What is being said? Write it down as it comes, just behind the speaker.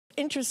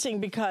interesting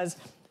because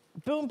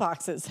boom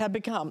boxes have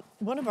become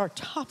one of our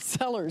top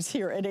sellers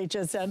here at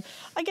HSN,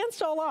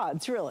 against all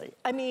odds, really.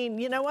 I mean,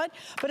 you know what?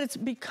 But it's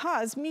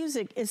because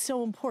music is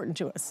so important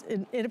to us.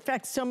 It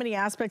affects so many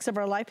aspects of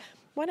our life.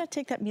 Why not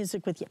take that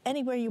music with you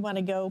anywhere you want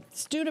to go?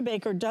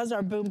 Studebaker does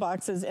our boom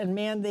boxes, and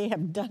man, they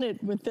have done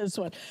it with this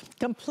one.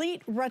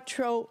 Complete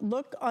retro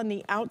look on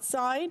the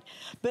outside,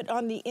 but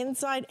on the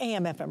inside,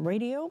 AM/FM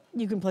radio.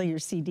 You can play your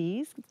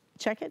CDs.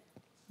 Check it.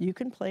 You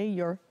can play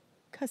your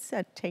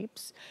cassette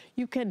tapes.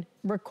 You can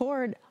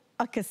record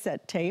a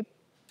cassette tape.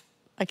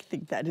 I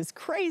think that is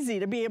crazy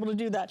to be able to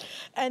do that.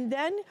 And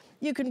then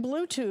you can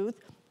Bluetooth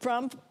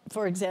from,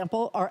 for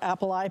example, our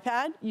Apple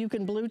iPad. You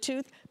can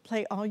Bluetooth,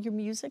 play all your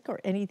music or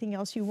anything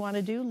else you want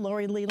to do.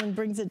 Lori Leland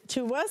brings it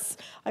to us.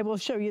 I will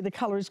show you the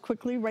colors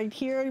quickly right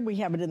here. We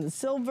have it in the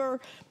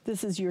silver.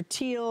 This is your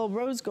teal,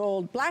 rose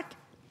gold, black.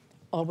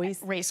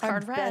 Always race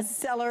card red. Best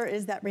seller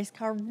is that race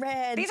card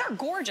red. These are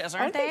gorgeous,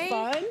 aren't they?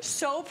 Fun?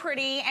 So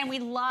pretty, and we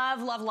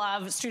love, love,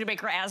 love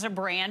Studebaker as a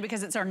brand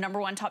because it's our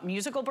 #1 top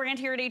musical brand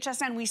here at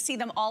HSN. We see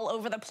them all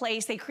over the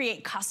place. They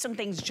create custom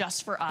things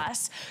just for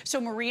us.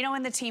 So Marino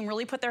and the team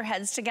really put their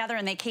heads together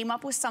and they came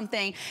up with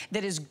something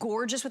that is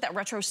gorgeous with that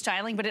retro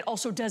styling, but it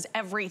also does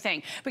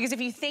everything. Because if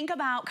you think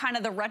about kind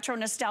of the retro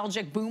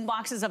nostalgic boom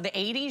boxes of the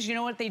 80s, you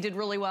know what they did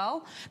really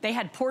well? They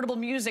had portable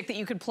music that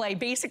you could play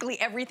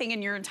basically everything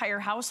in your entire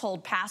household,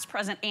 past,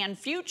 present, and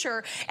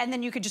future, and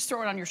then you could just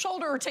throw it on your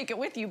shoulder or take it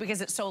with you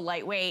because it's so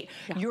lightweight.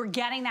 Yeah. You're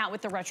getting that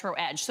with the retro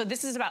edge. So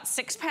this is about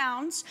 6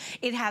 pounds.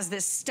 It has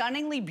this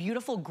stunningly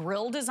beautiful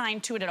grille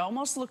design to it. It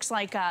almost looks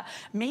like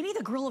maybe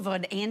the grille of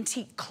an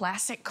antique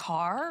classic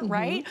car,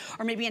 right?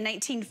 Or maybe a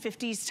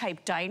 1950s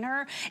type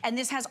diner. And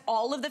this has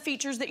all of the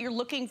features that you're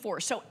looking for.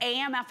 So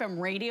AM/FM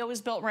radio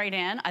is built right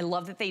in. I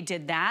love that they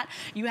did that.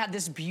 You have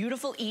this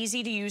beautiful,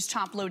 easy to use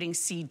top loading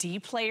CD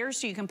player,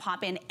 so you can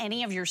pop in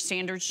any of your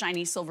standard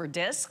shiny silver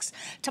discs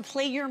to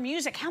play your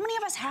music. How many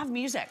of us have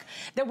music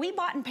that we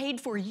bought and paid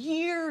for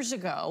years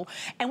ago,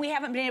 and we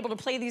haven't been able to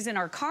play these in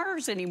our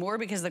cars anymore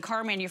because the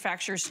car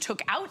manufacturers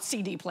took out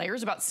CD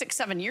players about 6,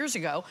 7 years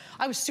ago.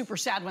 I was super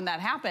sad when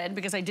that happened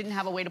because I didn't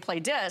have a way to play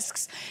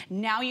discs.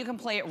 Now you can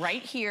play it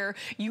right here.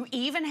 You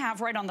even have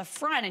right on the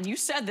front, and you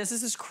said this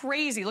is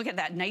crazy. Look at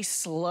that nice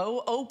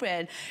slow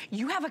open.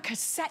 You have a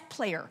cassette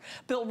player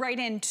built right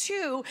in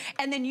too,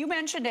 and then you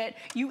mentioned it,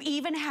 you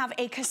even have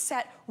a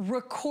cassette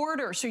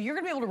recorder. So you're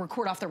gonna be able to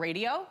record off the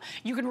radio.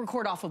 You can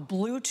record off of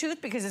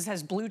Bluetooth because this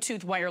has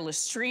Bluetooth wireless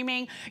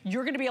streaming.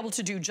 You're gonna be able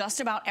to do just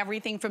about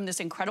everything from this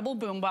incredible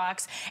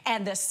boombox,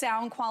 and the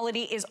sound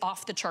quality is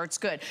off the charts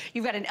good.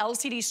 You've got an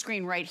LCD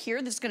screen right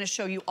here that's gonna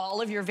show you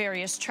all of your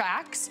various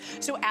tracks.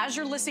 So as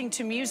you're listening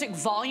to music,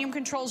 volume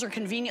controls are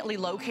conveniently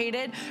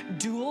located.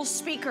 Dual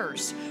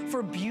speakers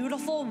for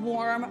beautiful,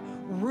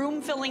 warm,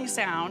 room-filling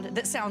sound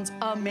that sounds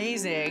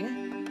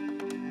amazing.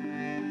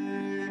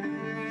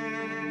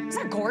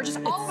 Isn't that gorgeous?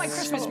 All of my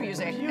Christmas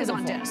music is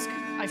on disc,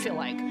 I feel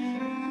like.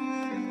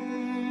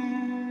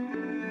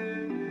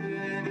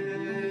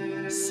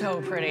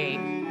 So pretty.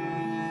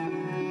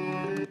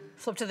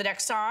 Flip to the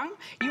next song.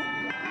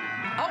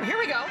 Oh, here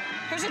we go.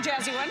 Here's a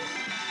jazzy one.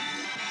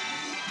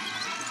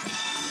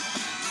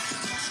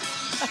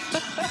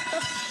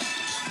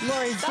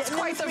 Lori's That's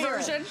quite the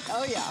version.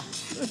 Oh yeah.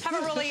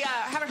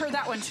 Haven't heard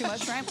that one too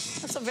much, right?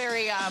 That's a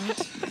very,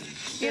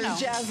 you know,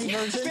 jazzy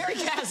version. Very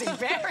jazzy,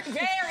 very,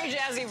 very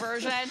jazzy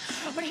version.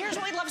 But here's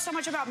what we love so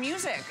much about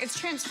music. It's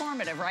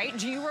transformative, right?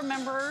 Do you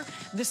remember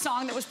the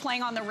song that was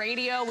playing on the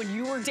radio when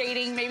you were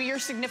dating maybe your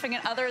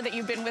significant other that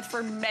you've been with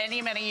for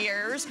many, many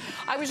years?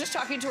 I was just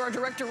talking to our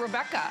director,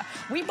 Rebecca.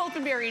 We've both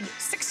been married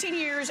 16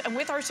 years and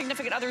with our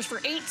significant others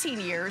for 18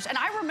 years. And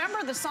I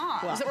remember the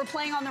songs that were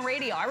playing on the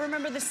radio. I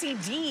remember the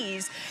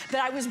CDs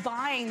that I was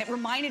buying that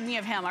reminded me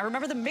of him. I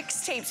remember the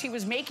mixtapes he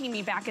was making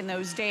me back in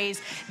those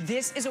days.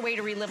 This is a way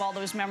to relive all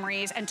those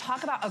memories and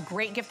talk about a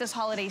great gift this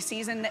holiday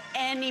season that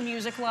any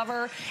music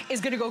lover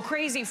is gonna go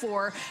crazy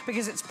for,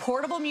 because it's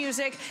portable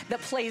music that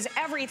plays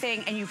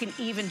everything, and you can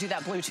even do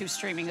that Bluetooth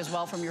streaming as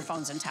well from your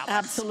phones and tablets.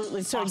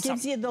 Absolutely. So it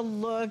gives you the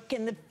look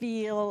and the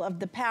feel of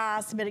the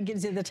past, but it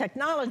gives you the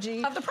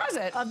technology of the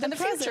present, of the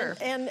future,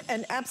 and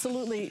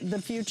absolutely the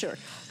future.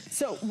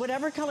 So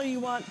whatever color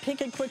you want,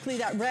 pick it quickly.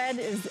 That red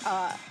is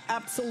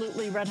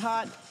absolutely red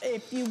hot.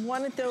 If you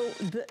want it though,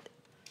 the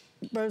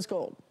rose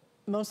gold,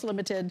 most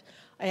limited.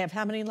 I have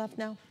how many left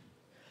now?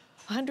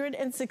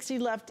 160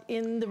 left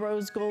in the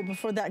rose gold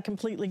before that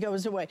completely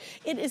goes away.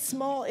 It is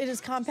small, it is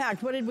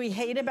compact. What did we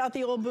hate about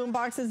the old boom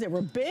boxes? They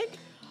were big.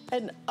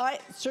 And I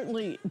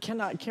certainly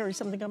cannot carry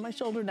something on my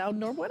shoulder now,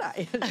 nor would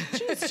I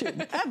choose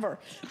to, ever.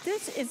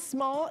 This is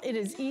small, it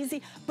is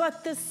easy,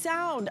 but the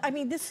sound, I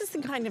mean, this is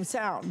the kind of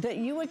sound that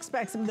you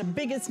expect some of the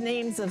biggest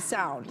names of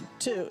sound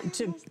to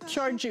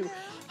charge you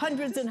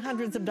hundreds and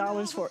hundreds of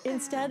dollars for.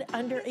 Instead,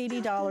 under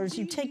 $80.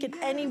 You take it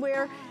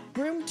anywhere,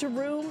 room to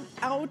room,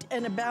 out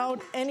and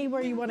about,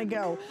 anywhere you want to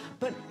go.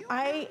 But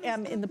I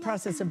am in the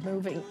process of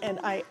moving,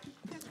 and I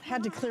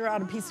had to clear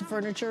out a piece of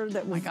furniture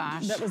that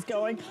was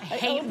going.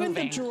 I opened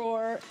the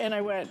drawer and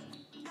I went,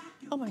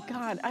 oh my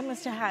God, I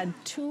must have had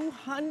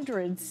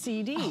 200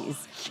 CDs.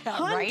 Oh, yeah,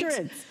 hundreds,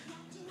 right?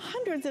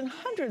 hundreds and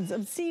hundreds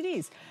of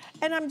CDs.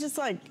 And I'm just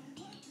like,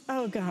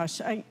 oh gosh,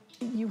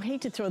 you hate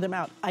to throw them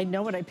out. I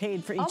know what I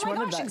paid for each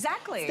one of them.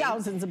 Exactly.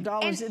 Thousands of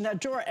dollars in that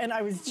drawer. And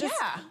I was just,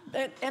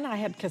 and I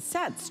had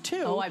cassettes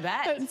too. Oh, I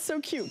bet. It's so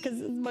cute because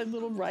it's my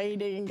little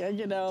writing,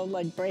 you know,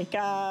 like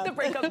breakup. The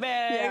breakup mix,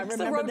 yeah,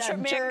 the road trip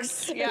mix.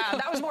 Jerks. Yeah,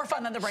 that was more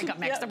fun than the breakup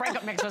mix. The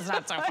breakup mix was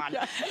not so fun.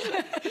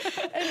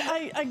 And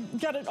I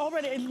got it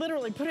already. I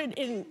literally put it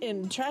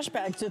in trash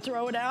bags to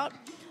throw it out.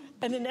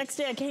 And the next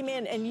day I came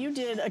in and you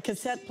did a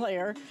cassette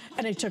player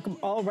and I took them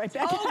all right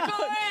back out.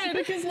 Good.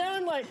 Because now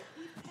I'm like,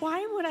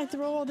 why would I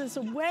throw all this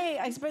away?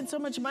 I spent so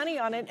much money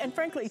on it. And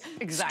frankly,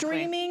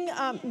 streaming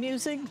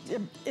music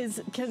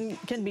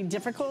can be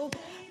difficult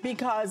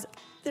because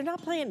they're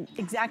not playing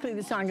exactly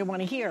the song you want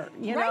to hear.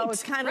 You know,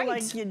 it's kind of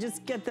like you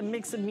just get the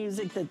mix of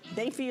music that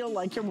they feel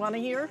like you want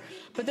to hear,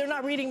 but they're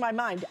not reading my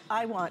mind.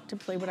 I want to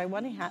play what I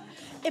want to have.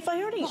 If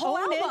I already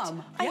own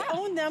it, I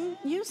own them,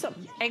 use them.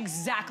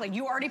 Exactly.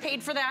 You already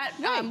paid for that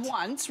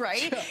once,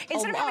 right?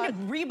 Instead of having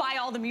to rebuy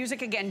all the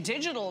music again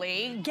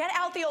digitally, get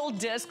out the old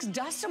discs,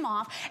 dust them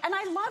off, and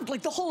I loved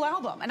like the whole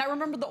album. And I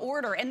remember the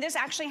order. And this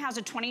actually has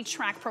a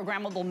 20-track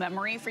programmable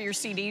memory for your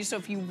CDs. So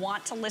if you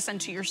want to listen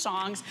to your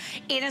songs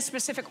in a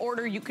specific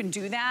order, you can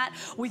do that.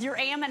 With your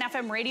AM and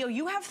FM radio,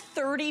 you have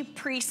 30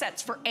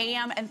 presets for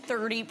AM and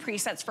 30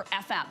 presets for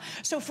FM.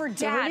 So for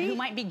Dad, who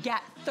might be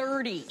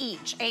 30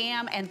 each,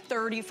 AM and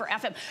 30 for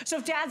FM. So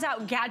if Dad's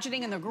out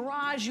gadgeting in the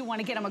garage, you want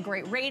to get him a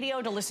great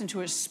radio to listen to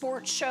his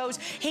sports shows,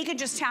 he could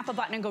just tap a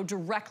button and go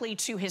directly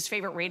to his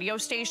favorite radio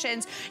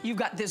stations. You've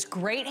got this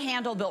great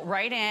handle built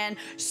right in,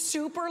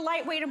 super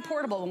lightweight and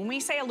portable. When we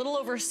say a little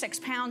over 6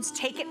 pounds,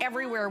 take it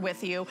everywhere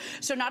with you.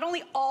 So not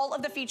only all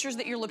of the features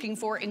that you're looking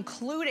for,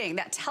 including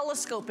that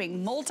telescoping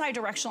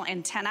multi-directional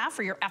antenna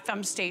for your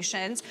FM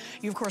stations.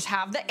 You of course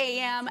have the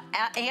AM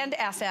and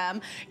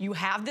FM. You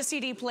have the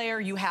CD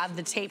player, you have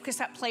the tape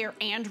cassette player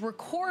and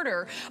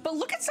recorder. But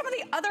look at some of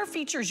the other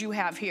features you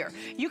have here.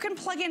 You can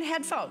plug in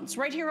headphones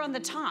right here on the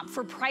top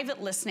for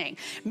private listening.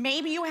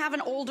 Maybe you have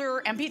an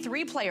older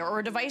MP3 player or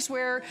a device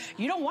where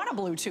you don't want to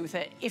Bluetooth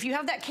it. If you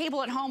have that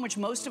cable at home, which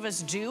most of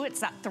us do,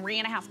 it's that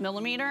 3.5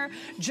 millimeter,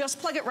 just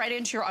plug it right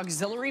into your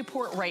auxiliary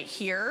port right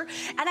here.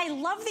 And I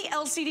love the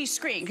LCD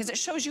screen because it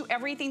shows you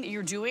everything that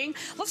you're doing.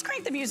 Let's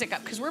crank the music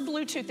up because we're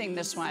Bluetoothing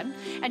this one.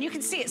 And you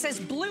can see it says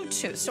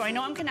Bluetooth, so I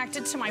know I'm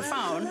connected to my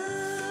phone.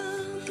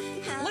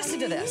 Listen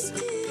to this.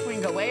 We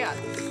can go way up.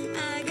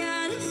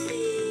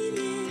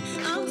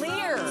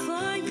 Clear.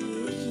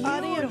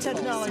 Audio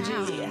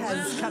technology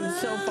has come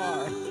so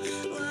far.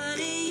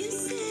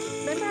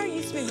 Remember how it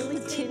used to be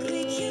really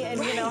tinny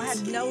and, you know,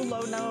 had no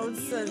low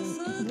notes,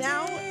 and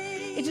now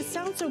it just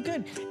sounds so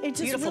good. It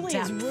just really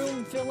is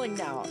room filling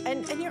now.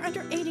 And you're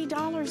under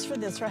 $80 for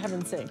this, for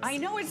heaven's sakes. I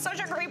know, it's such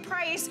a great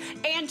price,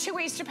 and 2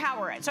 ways to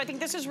power it. So I think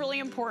this is really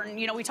important.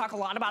 You know, we talk a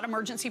lot about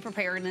emergency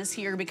preparedness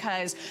here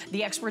because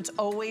the experts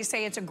always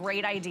say it's a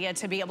great idea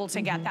to be able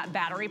to get that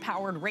battery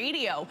powered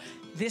radio.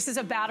 This is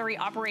a battery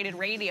operated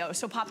radio.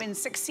 So pop in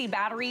 6C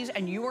batteries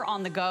and you are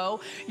on the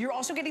go. You're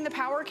also getting the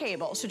power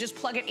cable. So just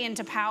plug it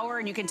into power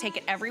and you can take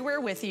it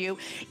everywhere with you.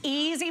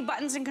 Easy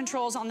buttons and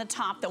controls on the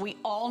top that we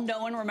all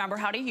know and remember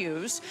how to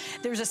use.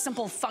 There's a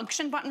simple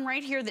function button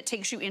right here that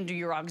takes you into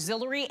your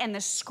auxiliary, and the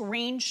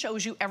screen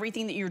shows you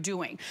everything that you're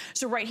doing.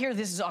 So right here,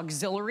 this is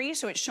auxiliary,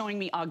 so it's showing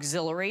me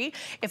auxiliary.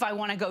 If I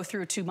want to go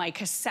through to my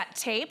cassette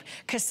tape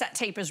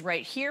is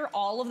right here.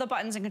 All of the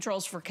buttons and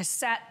controls for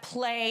cassette,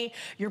 play.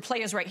 Your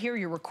play is right here,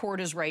 your record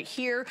is right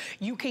here.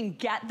 You can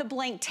get the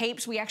blank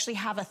tapes. We actually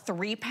have a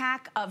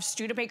 3-pack of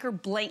Studebaker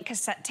blank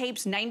cassette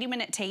tapes,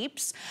 90-minute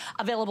tapes,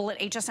 available at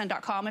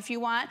hsn.com if you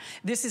want.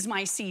 This is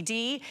my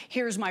CD.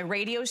 Here's my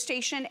radio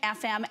station,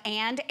 FM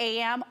and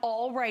AM,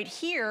 all right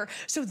here.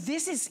 So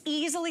this is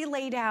easily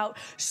laid out,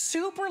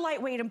 super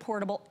lightweight and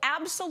portable,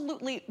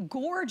 absolutely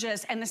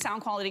gorgeous, and the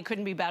sound quality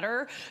couldn't be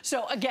better.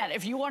 So again,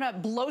 if you want to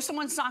blow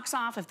someone's socks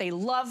off, if they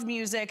love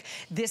music,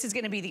 this is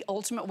going to be the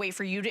ultimate way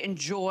for you to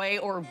enjoy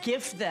or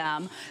gift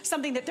them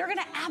something that they're going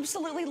to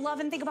absolutely love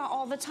and think about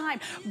all the time.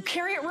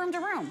 Carry it room to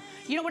room.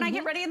 You know, when I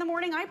get ready in the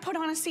morning, I put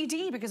on a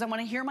CD because I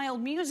want to hear my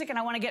old music and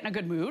I want to get in a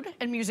good mood,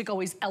 and music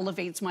always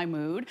elevates my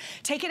mood.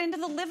 Take it into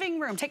the living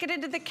room, take it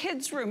into the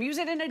kids' room, use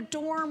it in a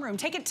dorm room,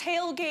 take it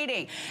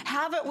tailgating,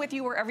 have it with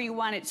you wherever you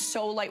want. It's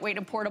so lightweight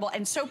and portable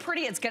and so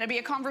pretty. It's going to be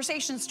a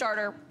conversation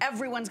starter.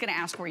 Everyone's going to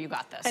ask where you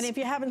got this. And if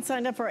you haven't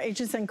signed up for our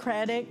HSN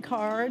credit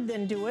card,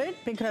 then do it,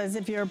 because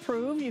if you're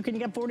approved, you can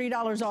get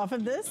 $40 off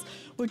of this,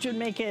 which would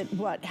make it,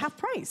 what, half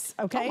price,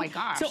 okay? Oh my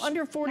gosh. So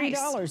under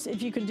 $40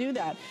 if you can do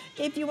that.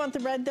 If you want the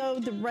red though,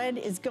 the red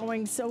is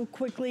going so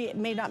quickly, it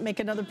may not make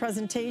another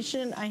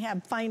presentation. I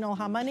have final,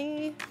 how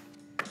many?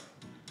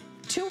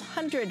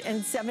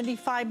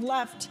 275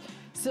 left.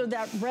 So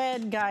that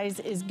red, guys,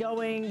 is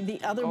going.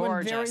 The other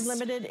one, very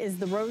limited, is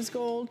the rose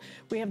gold.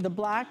 We have the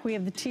black, we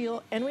have the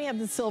teal, and we have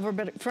the silver,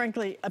 but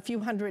frankly, a few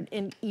hundred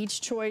in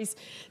each choice.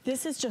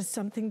 This is just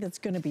something that's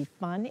gonna be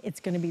fun. It's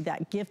gonna be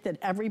that gift that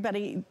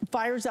everybody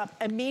fires up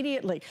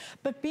immediately.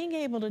 But being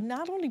able to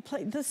not only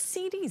play the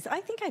CDs,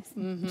 I think I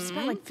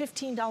spent like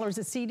 $15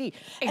 a CD.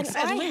 And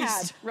at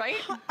least, right?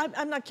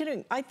 I'm not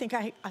kidding. I think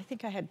I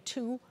had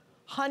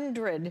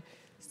 200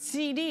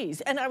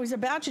 CDs, and I was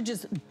about to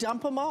just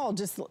dump them all.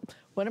 Just,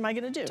 what am I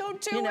gonna do?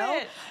 Don't do it.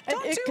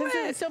 Don't do it. Because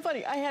it was so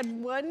funny. I had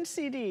one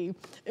CD.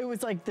 It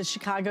was like the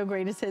Chicago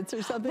Greatest Hits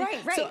or something. Right.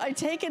 So I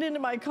take it into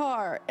my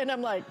car, and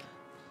I'm like,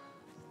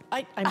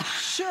 I'm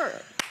sure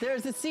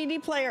there's a CD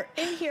player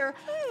in here.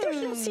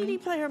 There's no CD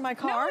player in my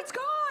car. No, it's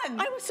gone.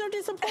 I was so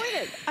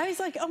disappointed. I was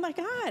like, oh my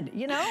God,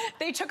 you know?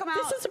 They took them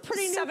out. This is a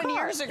pretty new 7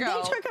 years ago.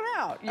 They took them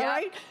out, all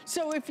right?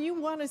 So if you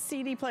want a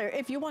CD player,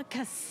 if you want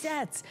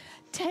cassettes,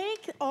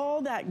 take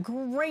all that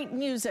great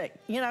music,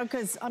 you know,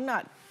 because I'm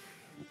not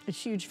a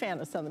huge fan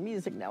of some of the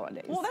music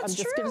nowadays. Well, that's I'm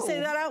just true. gonna say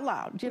that out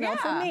loud. You know,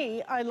 for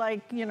me, I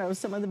like, you know,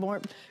 some of the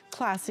more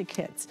classic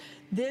hits.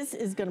 This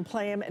is gonna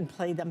play them and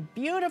play them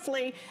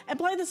beautifully and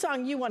play the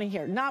song you wanna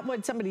hear, not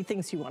what somebody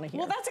thinks you wanna hear.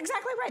 Well, that's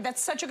exactly right.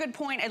 That's such a good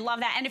point. I love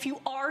that. And if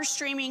you are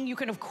streaming, you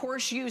can of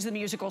course use the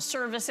musical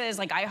services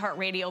like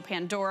iHeartRadio,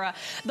 Pandora.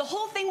 The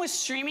whole thing with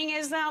streaming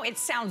is though, it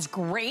sounds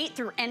great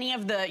through any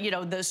of the, you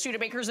know, the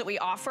Studebakers that we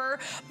offer,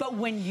 but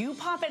when you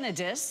pop in a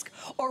disc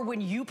or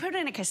when you put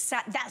in a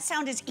cassette, that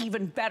sound is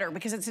even better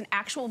because it's an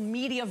actual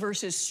media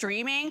versus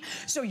streaming.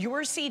 So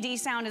your CD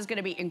sound is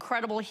gonna be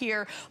incredible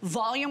here.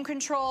 Volume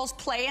controls,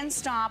 play and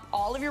stop,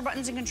 all of your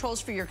buttons and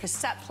controls for your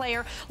cassette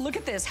player. Look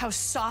at this, how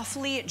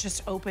softly it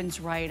just opens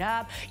right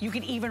up. You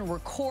can even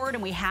record,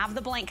 and we have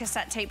the blank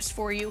cassette tapes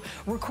for you.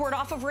 Record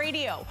off of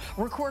radio,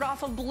 record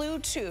off of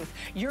Bluetooth.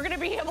 You're gonna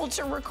be able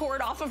to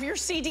record off of your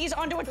CDs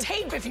onto a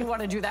tape if you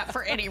wanna do that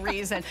for any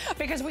reason,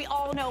 because we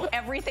all know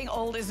everything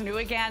old is new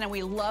again, and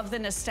we love the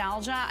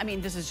nostalgia. I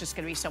mean, this is just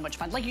gonna be so much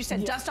fun. Like you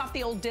said, dust off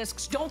the old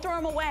discs, don't throw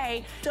them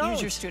away.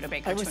 Use your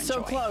Studebaker to enjoy. I was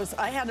so close.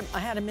 I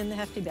had them in the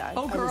hefty bag.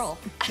 Oh, girl.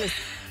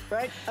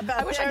 Right?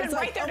 About I wish I'd been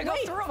right there to go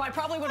wait. through them. I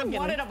probably would have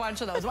wanted a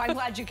bunch of those. Well, I'm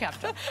glad you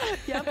kept them.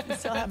 Yep. I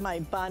still have my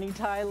Bonnie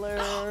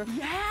Tyler.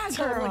 Yeah,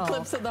 Total girl.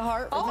 Eclipse of the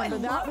Heart. Oh,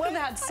 Remember I love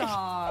that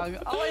song.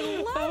 Oh, I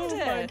loved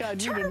it. Oh my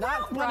God, you do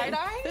not want Bright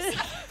Eyes.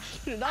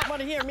 You do not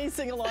want to hear me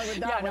sing along with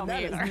that one. Me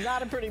That either. is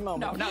not a pretty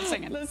moment. No, not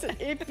singing. Listen,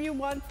 if you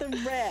want the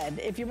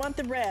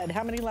red,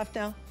 how many left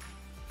now?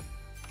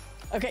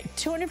 Okay,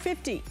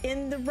 250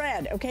 in the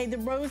red. Okay, the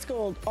rose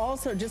gold,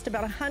 also just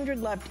about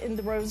 100 left in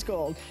the rose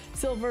gold.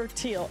 Silver,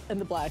 teal, and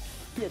the black.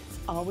 It's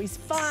always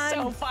fun.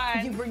 So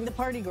fun. You bring the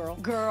party, girl.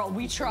 Girl,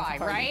 we try,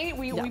 right?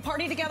 We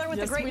party together with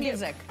the great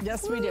music.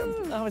 Yes, we do.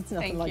 Oh, it's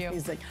nothing like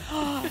music.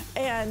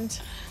 And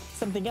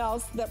something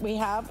else that we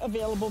have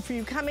available for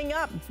you coming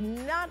up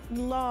not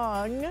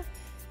long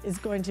is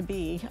going to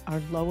be our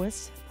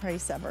lowest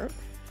price ever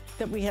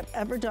that we have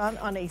ever done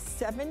on a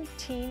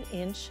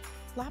 17-inch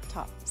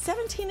laptop.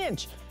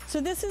 17-inch.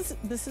 So this is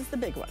the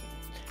big one.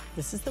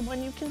 This is the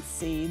one you can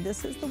see.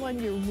 This is the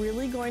one you're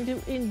really going to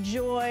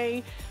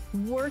enjoy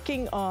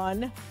working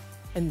on.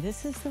 And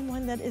this is the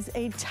one that is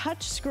a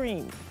touch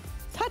screen.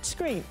 Touch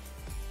screen.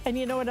 And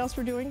you know what else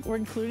we're doing? We're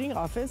including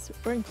Office.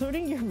 We're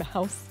including your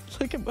mouse.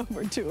 Look at what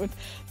we're doing.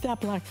 That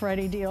Black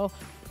Friday deal,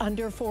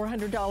 under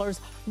 $400.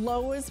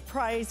 Lowest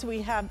price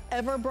we have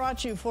ever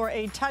brought you for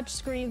a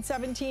touchscreen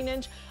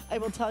 17-inch. I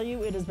will tell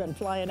you, it has been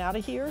flying out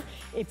of here.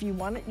 If you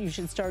want it, you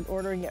should start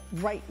ordering it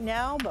right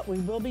now, but we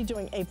will be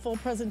doing a full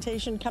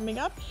presentation coming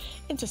up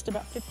in just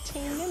about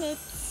 15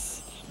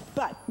 minutes.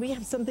 But we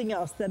have something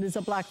else that is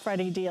a Black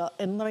Friday deal,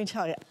 and let me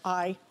tell you,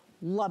 I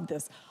love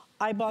this.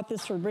 I bought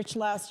this for Rich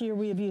last year.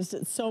 We have used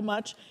it so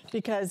much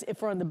because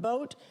if we're on the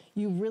boat,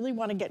 you really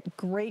want to get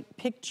great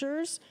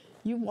pictures.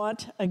 You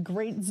want a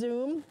great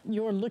zoom.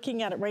 You're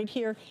looking at it right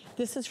here.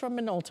 This is from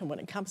Minolta. When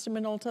it comes to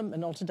Minolta,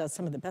 Minolta does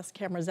some of the best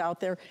cameras out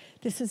there.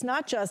 This is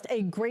not just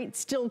a great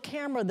still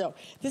camera though.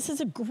 This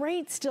is a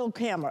great still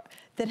camera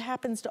that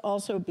happens to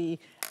also be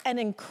an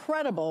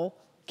incredible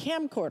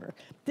camcorder.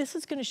 This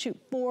is going to shoot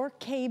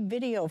 4K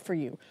video for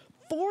you.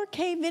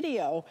 4K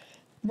video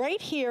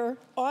right here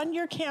on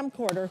your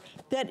camcorder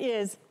that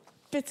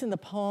fits in the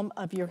palm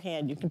of your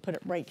hand. You can put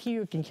it right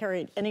here. You can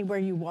carry it anywhere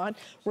you want.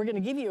 We're gonna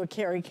give you a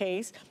carry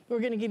case. We're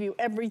gonna give you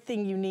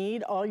everything you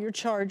need, all your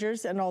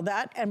chargers and all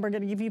that, and we're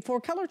gonna give you 4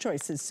 color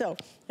choices. So you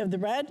have the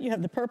red, you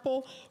have the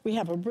purple, we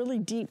have a really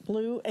deep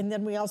blue, and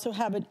then we also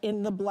have it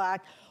in the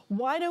black.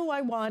 Why do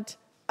I want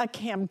a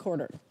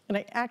camcorder? And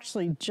I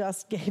actually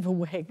just gave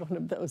away one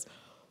of those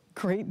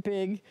great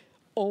big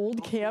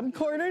old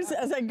camcorders.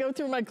 As I go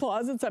through my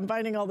closets, I'm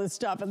finding all this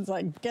stuff and it's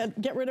like,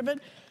 get rid of it.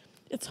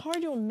 It's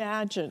hard to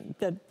imagine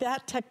that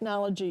that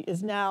technology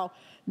is now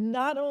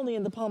not only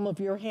in the palm of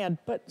your hand,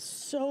 but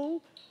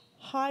so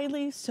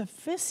highly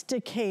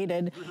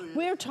sophisticated.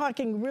 We're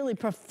talking really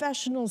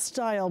professional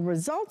style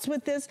results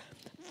with this,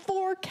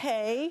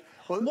 4K.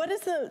 Well, what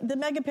is the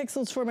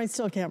megapixels for my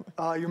still camera?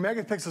 Your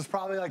megapixels is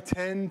probably like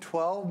 10,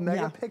 12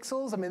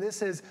 megapixels. Yeah. I mean,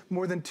 this is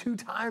more than 2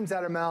 times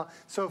that amount.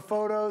 So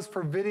photos,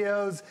 for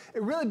videos,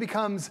 it really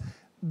becomes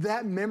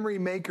that memory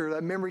maker,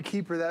 that memory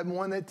keeper, that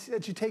one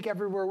that you take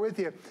everywhere with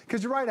you.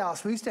 Because you're right,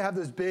 Alice, we used to have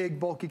those big,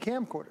 bulky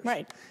camcorders.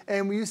 Right.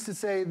 And we used to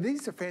say,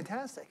 these are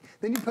fantastic.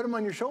 Then you put them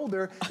on your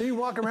shoulder, then you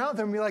walk around with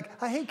them and you're like,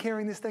 I hate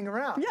carrying this thing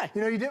around. Yeah. You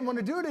know, you didn't want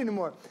to do it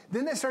anymore.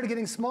 Then they started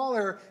getting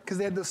smaller because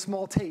they had those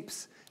small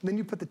tapes. And then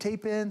you put the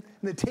tape in, and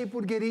the tape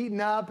would get eaten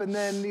up, and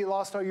then you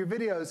lost all your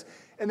videos.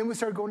 And then we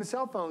started going to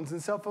cell phones,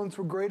 and cell phones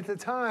were great at the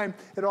time.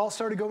 It all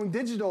started going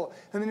digital.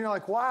 And then you're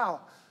like, wow,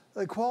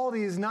 the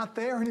quality is not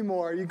there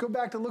anymore. You go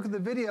back to look at the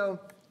video,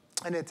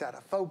 and it's out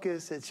of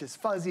focus, it's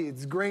just fuzzy,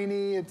 it's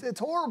grainy, it's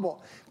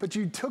horrible. But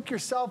you took your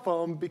cell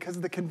phone because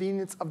of the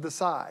convenience of the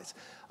size.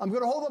 I'm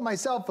gonna hold up my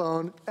cell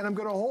phone, and I'm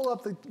gonna hold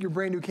up your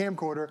brand new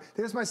camcorder.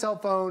 There's my cell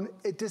phone,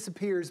 it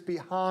disappears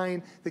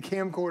behind the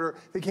camcorder.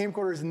 The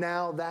camcorder is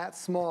now that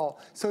small.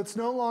 So it's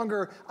no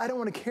longer, I don't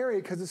wanna carry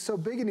it because it's so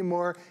big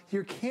anymore.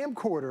 Your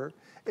camcorder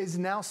is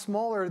now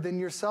smaller than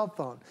your cell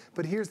phone.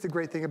 But here's the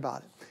great thing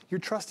about it. You're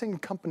trusting a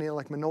company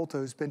like Minolta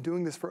who's been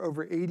doing this for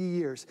over 80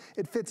 years.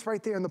 It fits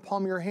right there in the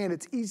palm of your hand.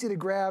 It's easy to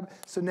grab,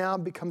 so now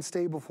it becomes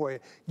stable for you.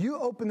 You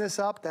open this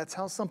up, that's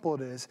how simple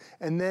it is,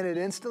 and then it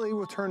instantly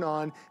will turn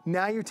on.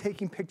 Now you're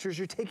taking pictures,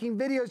 you're taking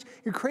videos,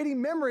 you're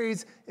creating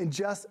memories in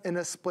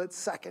a split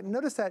second.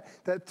 Notice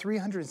that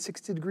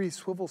 360-degree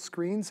swivel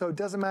screen, so it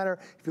doesn't matter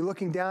if you're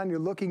looking down, you're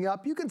looking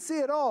up, you can see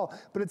it all,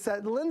 but it's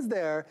that lens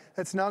there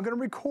that's now gonna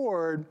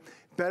record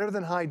better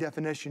than high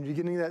definition. You're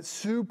getting that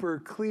super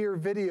clear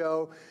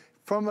video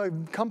from a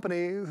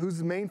company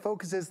whose main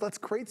focus is let's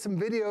create some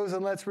videos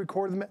and let's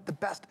record them the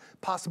best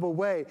possible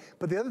way.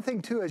 But the other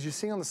thing too, as you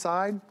see on the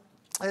side,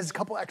 there's a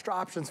couple extra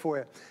options for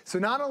you. So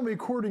not only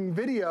recording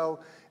video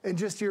in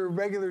just your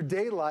regular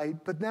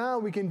daylight, but now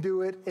we can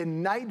do it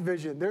in night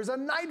vision. There's a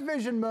night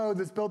vision mode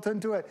that's built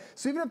into it.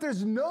 So even if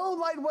there's no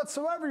light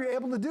whatsoever, you're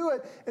able to do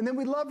it. And then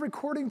we love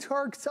recording to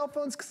our cell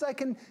phones because I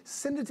can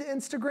send it to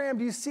Instagram.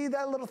 Do you see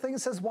that little thing that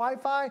says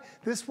Wi-Fi?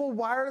 This will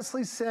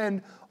wirelessly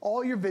send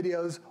all your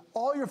videos,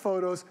 all your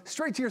photos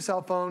straight to your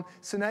cell phone.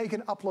 So now you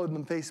can upload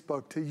them to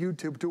Facebook, to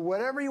YouTube, to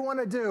whatever you want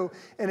to do.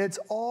 And it's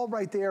all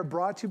right there,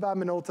 brought to you by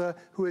Minolta,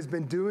 who has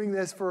been doing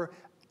this for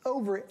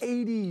over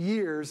 80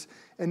 years.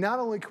 And not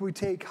only can we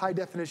take high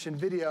definition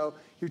video,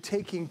 you're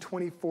taking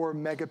 24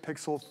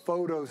 megapixel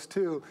photos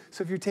too.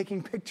 So if you're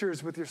taking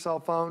pictures with your cell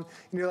phone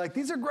and you're like,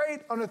 these are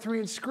great on a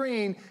 3-inch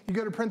screen, you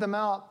go to print them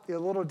out, you're a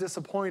little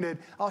disappointed.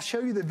 I'll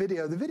show you the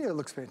video. The video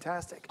looks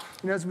fantastic.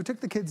 You know, as we took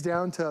the kids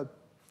down to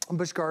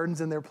Busch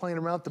Gardens and they're playing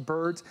around with the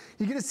birds,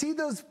 you get to see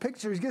those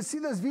pictures, you get to see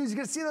those views, you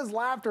get to see those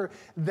laughter.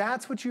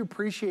 That's what you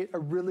appreciate a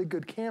really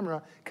good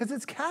camera, because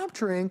it's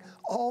capturing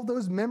all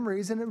those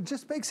memories and it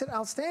just makes it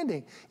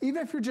outstanding.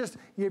 Even if you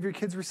have your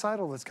kids'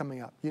 recital that's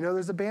coming up. You know,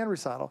 there's a band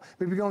recital.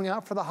 Maybe going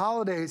out for the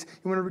holidays,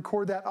 you want to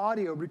record that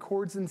audio,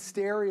 records in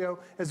stereo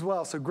as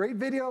well. So great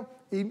video,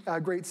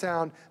 great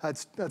sound,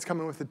 that's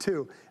coming with it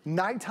too.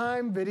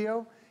 Nighttime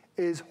video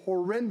is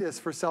horrendous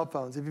for cell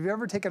phones. If you've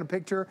ever taken a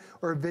picture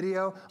or a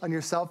video on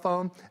your cell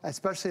phone,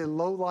 especially in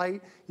low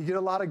light, you get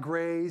a lot of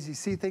grays, you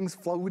see things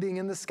floating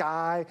in the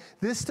sky.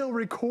 This still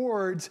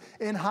records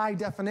in high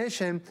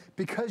definition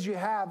because you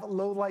have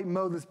low light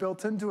mode that's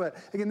built into it.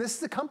 Again, this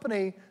is a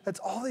company that's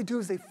all they do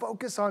is they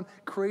focus on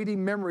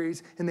creating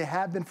memories, and they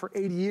have been for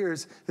 80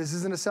 years. This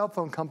isn't a cell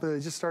phone company. They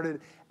just started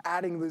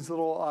adding these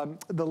little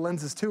the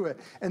lenses to it.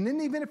 And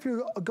then even if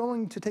you're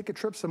going to take a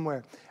trip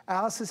somewhere,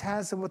 Alice's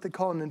has what they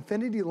call an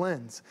infinity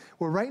lens,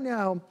 where right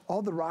now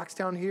all the rocks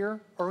down here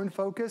are in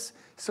focus.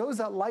 So is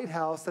that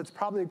lighthouse that's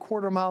probably a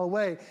quarter mile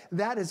away.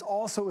 That is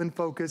also in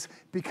focus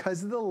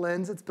because of the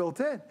lens that's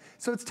built in.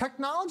 So it's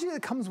technology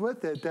that comes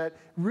with it that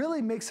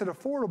really makes it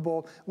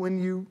affordable when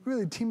you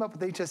really team up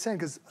with HSN,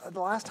 because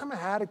the last time I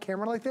had a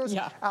camera like this,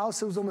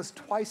 Alice, it was almost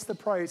twice the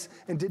price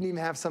and didn't even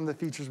have some of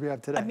the features we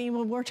have today. I mean,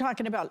 when we're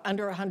talking about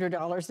under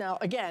 $100 now,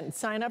 again,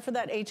 sign up for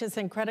that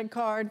HSN credit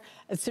card.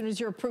 As soon as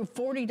you're approved,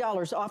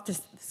 $40 off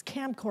this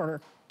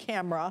camcorder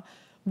camera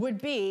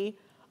would be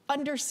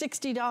under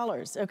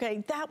 $60,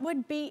 okay? That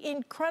would be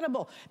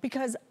incredible,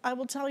 because I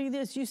will tell you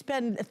this, you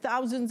spend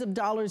thousands of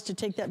dollars to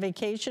take that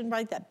vacation,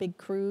 right? That big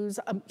cruise.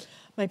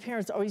 My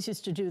parents always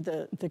used to do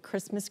the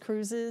Christmas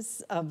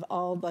cruises of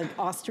all like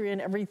Austria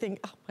and everything.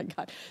 Oh my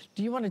God.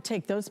 Do you want to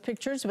take those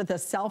pictures with a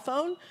cell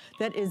phone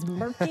that is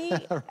murky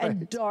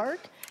and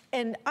dark?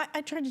 And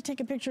I tried to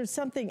take a picture of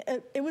something.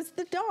 It was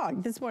the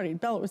dog this morning.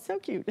 Bella was so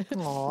cute.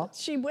 Aww.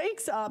 She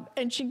wakes up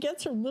and she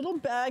gets her little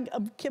bag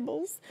of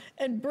kibbles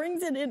and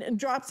brings it in and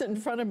drops it in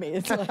front of me.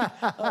 It's like,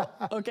 oh,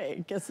 okay,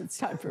 I guess it's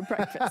time for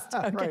breakfast,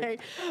 okay? Right.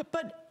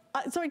 But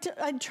so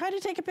I tried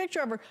to take a picture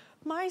of her.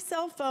 My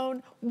cell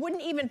phone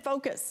wouldn't even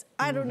focus.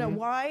 I don't know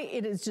why.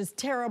 It is just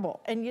terrible.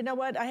 And you know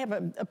what? I have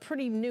a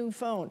pretty new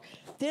phone.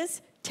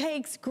 This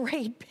takes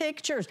great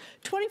pictures.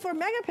 24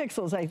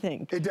 megapixels, I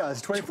think. It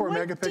does, 24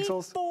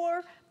 megapixels.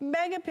 24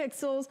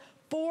 megapixels,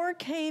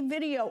 4K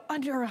video,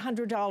 under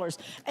 $100.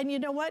 And you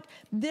know what?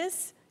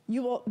 This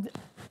You will,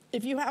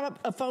 if you have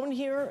a phone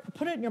here,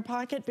 put it in your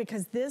pocket,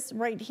 because this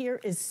right here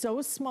is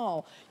so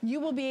small. You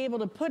will be able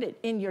to put it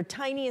in your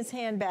tiniest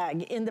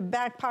handbag, in the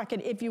back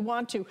pocket if you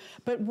want to.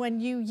 But when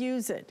you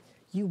use it,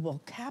 you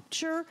will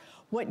capture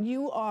what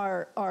you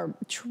are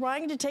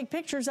trying to take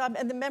pictures of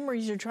and the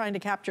memories you're trying to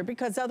capture,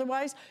 because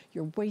otherwise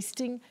you're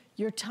wasting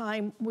your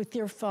time with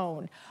your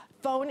phone.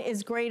 Phone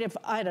is great if,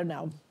 I don't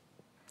know,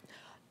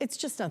 it's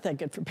just not that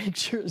good for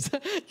pictures.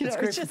 You know,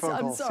 it's just,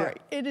 I'm sorry.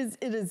 Yeah.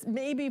 It is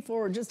maybe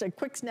for just a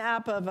quick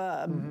snap of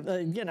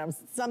you know,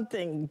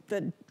 something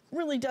that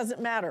really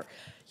doesn't matter.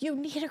 You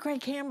need a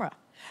great camera.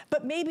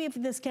 But maybe if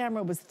this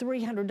camera was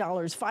 $300,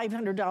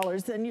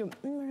 $500, then you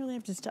really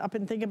have to stop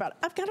and think about it.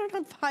 I've got it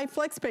on 5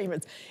 flex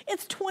payments.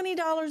 It's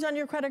 $20 on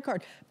your credit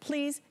card.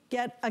 Please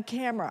get a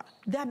camera.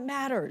 That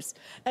matters.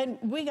 And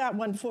we got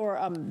one for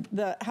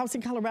the house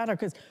in Colorado,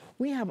 because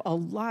we have a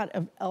lot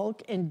of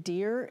elk and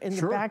deer in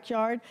the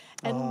backyard.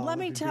 And let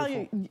me tell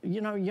you,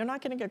 you know, you're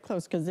not going to get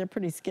close because they're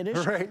pretty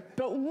skittish. Right.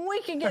 But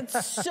we can get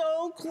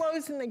so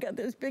close, and they got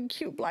those big,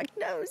 cute black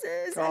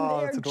noses, and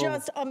they're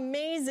just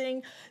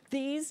amazing.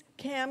 These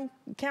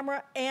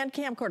camera and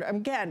camcorder.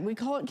 Again, we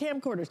call it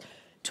camcorders.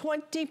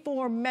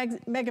 24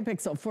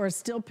 megapixel for a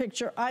still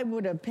picture. I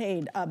would have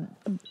paid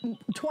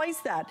twice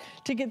that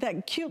to get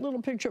that cute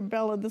little picture of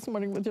Bella this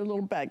morning with her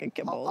little bag of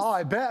kibbles. Oh,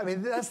 I bet. I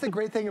mean, that's the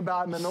great thing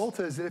about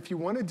Minolta, is that if you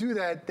want to do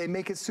that, they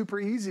make it super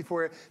easy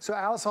for you. So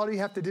Alice, all you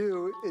have to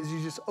do is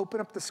you just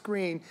open up the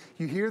screen,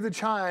 you hear the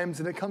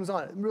chimes, and it comes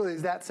on. It really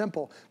is that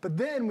simple. But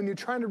then when you're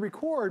trying to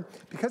record,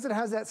 because it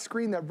has that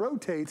screen that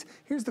rotates,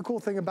 here's the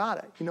cool thing about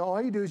it. You know,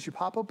 all you do is you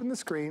pop open the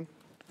screen,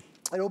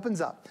 it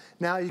opens up.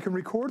 Now you can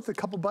record with a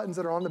couple buttons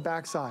that are on the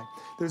back side.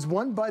 There's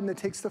one button that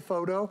takes the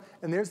photo,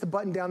 and there's the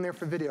button down there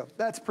for video.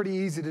 That's pretty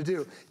easy to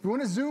do. If you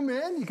want to zoom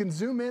in, you can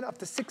zoom in up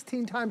to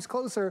 16 times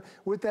closer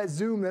with that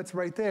zoom that's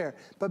right there.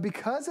 But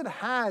because it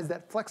has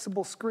that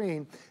flexible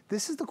screen,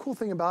 this is the cool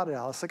thing about it,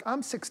 Alice. Like,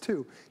 I'm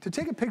 6'2". To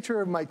take a picture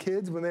of my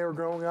kids when they were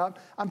growing up,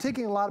 I'm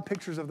taking a lot of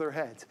pictures of their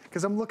heads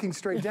because I'm looking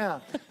straight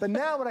down. But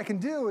now what I can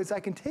do is I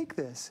can take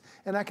this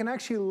and I can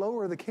actually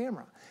lower the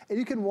camera. And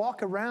you can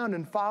walk around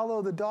and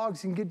follow the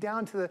dogs. You can get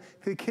down to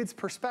the kids'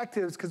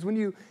 perspectives, because when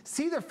you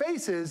see their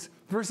faces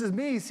versus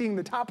me seeing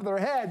the top of their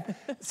head,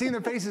 seeing their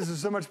faces is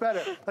so much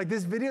better. Like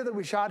this video that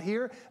we shot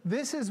here,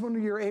 this is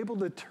when you're able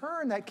to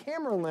turn that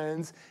camera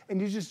lens and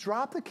you just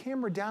drop the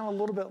camera down a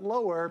little bit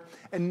lower,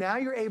 and now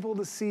you're able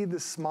to see the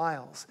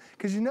smiles.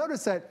 Because you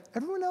notice that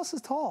everyone else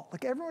is tall.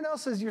 Like everyone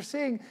else is, you're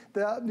seeing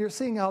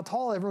how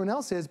tall everyone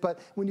else is, but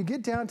when you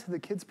get down to the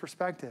kid's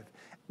perspective,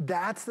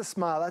 that's the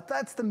smile.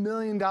 That's the $1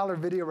 million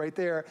video right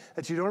there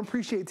that you don't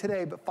appreciate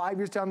today, but 5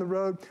 years down the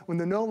road, when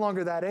they're no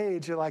longer that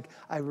age, you're like,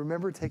 I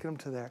remember taking them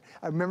to there.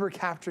 I remember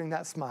capturing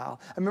that smile.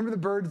 I remember the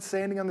bird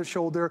standing on the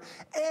shoulder,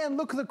 and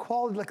look at the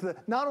quality. Like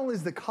not only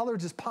is the color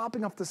just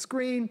popping off the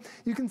screen,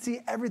 you can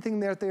see everything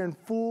there in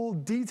full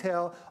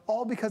detail,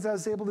 all because I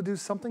was able to do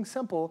something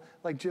simple,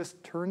 like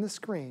just turn the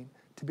screen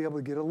to be able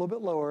to get it a little bit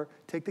lower,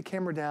 take the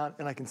camera down,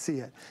 and I can see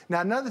it.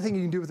 Now, another thing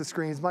you can do with the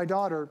screen is my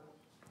daughter,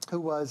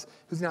 who's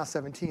now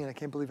 17. I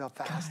can't believe how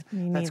fast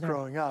that's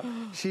growing up.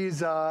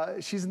 She's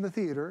in the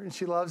theater, and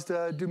she loves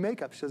to do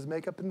makeup. She does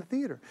makeup in the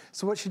theater.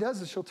 So what she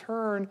does is she'll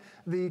turn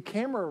the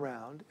camera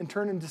around and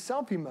turn into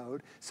selfie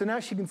mode. So now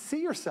she can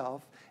see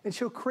herself, and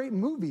she'll create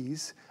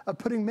movies of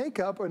putting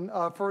makeup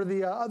for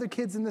the other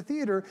kids in the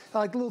theater,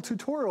 like little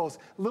tutorials,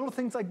 little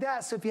things like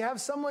that. So if you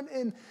have someone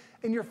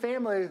in your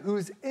family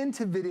who's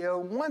into video,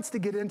 wants to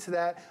get into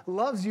that,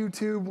 loves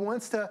YouTube,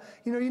 wants to,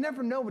 you know, you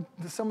never know what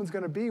someone's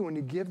gonna be when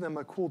you give them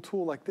a cool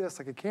tool like this,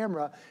 like a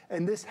camera,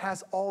 and this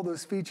has all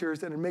those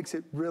features, and it makes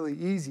it really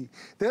easy.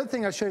 The other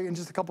thing I'll show you in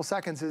just a couple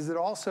seconds is it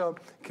also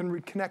can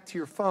reconnect to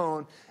your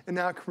phone, and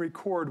now it can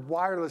record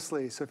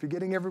wirelessly. So if you're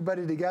getting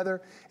everybody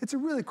together, it's a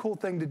really cool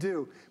thing to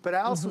do. But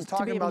Alice was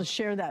talking about— to be able to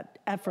share that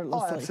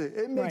effortlessly. Oh,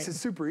 absolutely. It makes it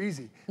super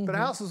easy. But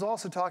Alice was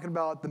also talking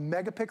about the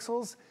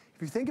megapixels.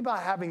 If you think about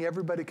having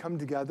everybody come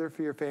together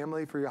for your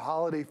family, for your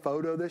holiday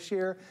photo this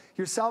year,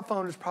 your cell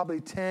phone is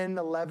probably 10,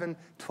 11,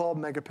 12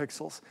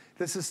 megapixels.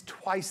 This is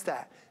twice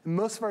that. And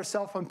most of our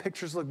cell phone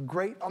pictures look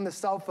great on the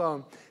cell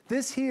phone.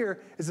 This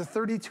here is a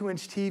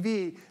 32-inch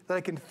TV that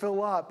I can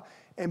fill up,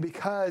 and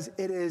because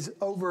it is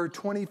over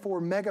 24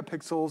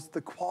 megapixels,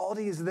 the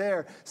quality is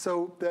there.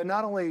 So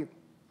not only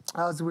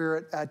as we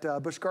were at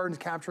Busch Gardens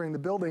capturing the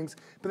buildings,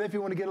 but if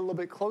you want to get a little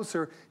bit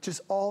closer,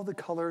 just all the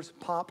colors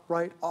pop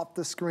right off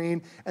the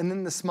screen, and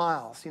then the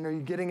smiles. You know,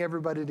 you're getting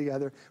everybody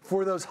together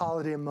for those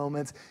holiday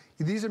moments.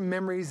 These are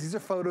memories, these are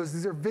photos,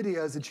 these are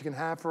videos that you can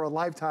have for a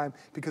lifetime,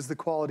 because the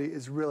quality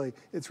is really,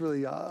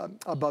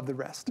 above the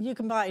rest. You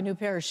can buy a new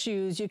pair of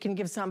shoes, you can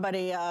give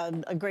somebody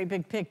a great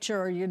big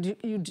picture, you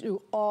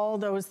do all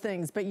those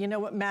things. But you know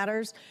what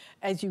matters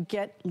as you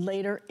get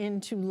later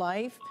into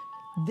life?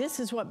 This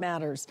is what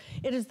matters.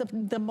 It is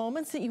the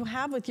moments that you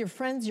have with your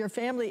friends, your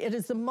family. It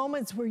is the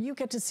moments where you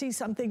get to see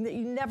something that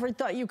you never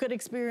thought you could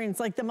experience,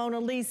 like the Mona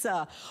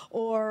Lisa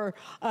or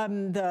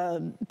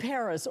the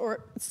Paris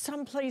or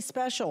someplace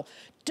special.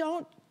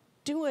 Don't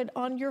do it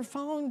on your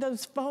phone.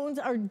 Those phones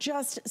are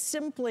just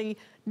simply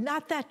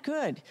not that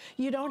good.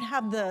 You don't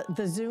have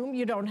the zoom,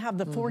 you don't have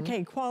the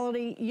 4K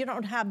quality, you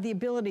don't have the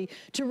ability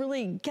to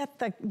really get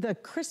the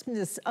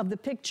crispness of the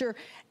picture,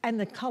 and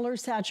the color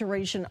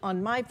saturation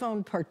on my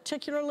phone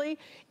particularly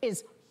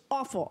is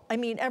awful. I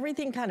mean,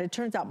 everything kind of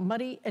turns out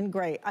muddy and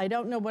gray. I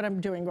don't know what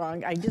I'm doing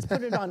wrong. I just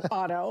put it on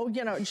auto,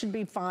 you know, it should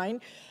be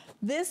fine.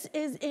 This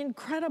is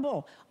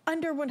incredible.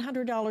 Under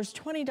 $100,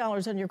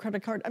 $20 on your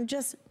credit card.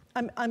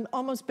 I'm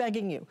almost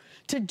begging you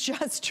to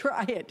just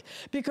try it,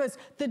 because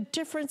the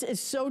difference is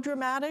so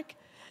dramatic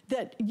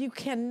that you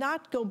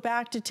cannot go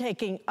back to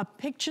taking a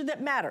picture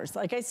that matters.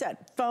 Like I said,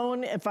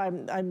 phone, if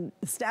I'm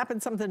snapping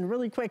something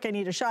really quick, I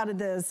need a shot of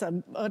this,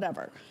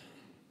 whatever.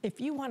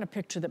 If you want a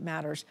picture that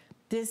matters,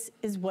 this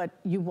is what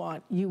you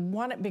want. You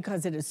want it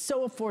because it is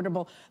so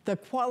affordable. The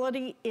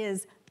quality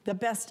is the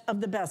best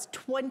of the best.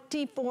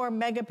 24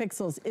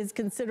 megapixels is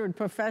considered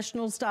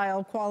professional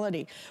style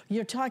quality.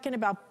 You're talking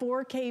about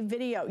 4K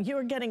video.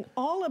 You're getting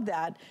all of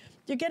that.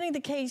 You're getting the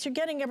case, you're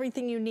getting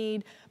everything you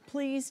need.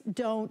 Please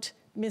don't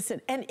miss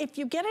it. And if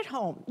you get it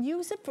home,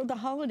 use it for the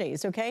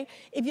holidays, okay?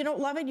 If you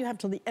don't love it, you have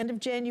till the end of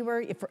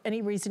January if for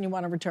any reason you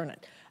want to return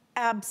it.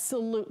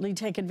 Absolutely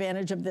take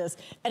advantage of this.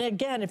 And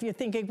again, if you're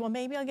thinking, well,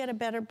 maybe I'll get a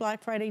better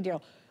Black Friday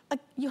deal,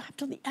 you have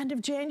till the end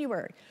of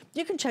January.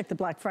 You can check the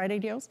Black Friday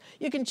deals.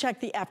 You can check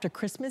the after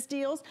Christmas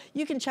deals.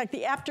 You can check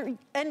the after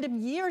end of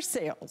year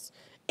sales.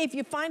 If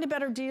you find a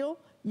better deal,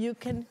 you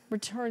can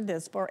return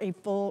this for a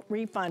full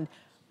refund.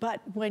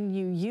 But when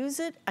you use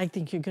it, I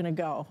think you're gonna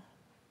go,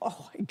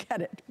 oh, I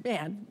get it.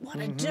 Man, what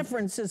a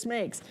difference this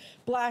makes.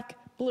 Black,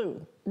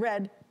 blue,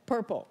 red,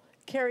 purple.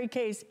 Carry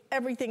case,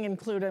 everything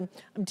included.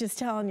 I'm just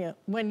telling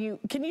you,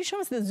 can you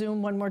show us the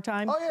zoom one more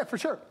time? Oh yeah, for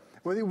sure.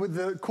 Well,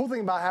 the cool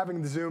thing about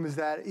having the zoom is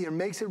that it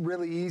makes it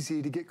really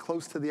easy to get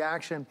close to the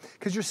action.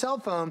 Because your cell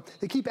phone,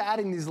 they keep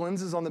adding these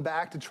lenses on the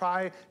back to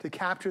try to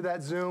capture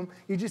that zoom.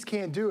 You just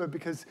can't do it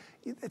because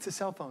it's a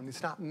cell phone.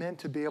 It's not meant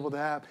to be able to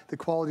have the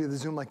quality of the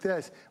zoom like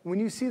this. When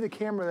you see the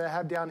camera that I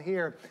have down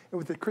here, and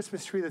with the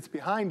Christmas tree that's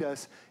behind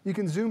us, you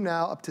can zoom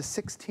now up to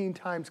 16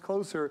 times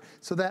closer.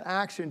 So that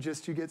action,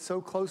 you get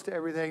so close to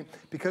everything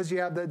because you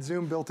have that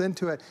zoom built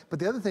into it. But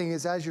the other thing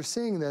is, as you're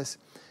seeing this,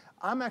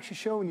 I'm actually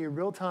showing you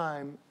real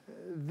time.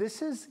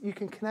 You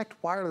can connect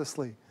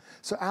wirelessly.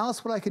 So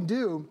Alice, what I can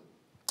do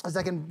is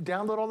I can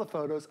download all the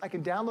photos, I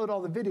can download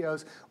all the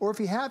videos, or if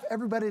you have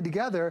everybody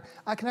together,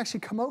 I can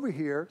actually come over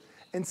here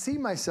and see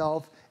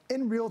myself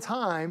in real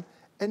time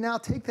and now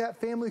take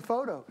that family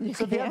photo.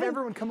 So if you have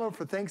everyone come over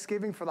for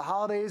Thanksgiving, for the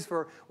holidays,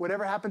 for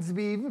whatever happens to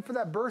be, even for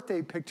that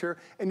birthday picture,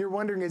 and you're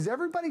wondering, is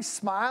everybody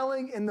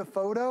smiling in the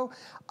photo?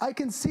 I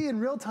can see in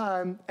real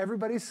time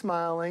everybody's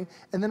smiling,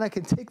 and then I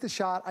can take the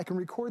shot, I can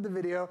record the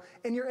video,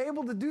 and you're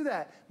able to do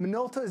that.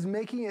 Minolta is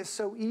making it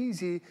so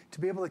easy to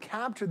be able to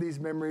capture these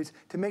memories,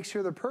 to make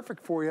sure they're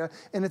perfect for you,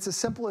 and it's as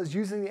simple as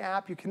using the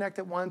app. You connect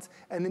it once,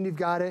 and then you've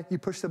got it. You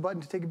push the button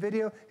to take a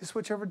video, you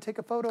switch over to take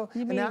a photo,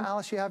 and now,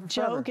 Alice, you have it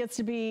forever. Joe gets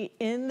to be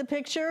in the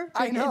picture?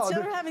 I know.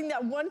 Instead of having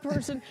that one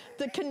person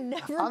that can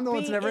never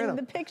be in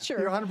the picture.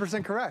 You're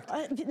 100% correct.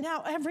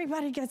 Now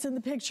everybody gets in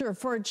the picture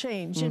for a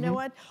change. You know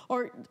what?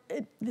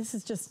 This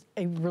is just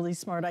a really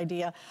smart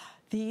idea.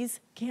 These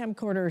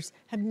camcorders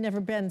have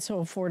never been so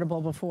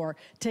affordable before.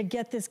 To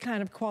get this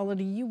kind of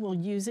quality, you will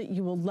use it,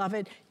 you will love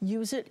it,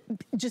 use it.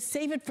 Just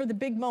save it for the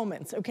big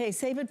moments, okay?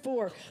 Save it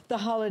for the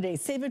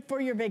holidays, save it for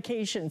your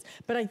vacations.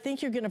 But I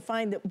think you're gonna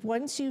find that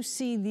once you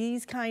see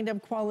these kind of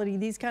quality,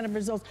 these kind of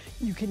results,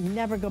 you can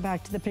never go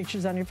back to the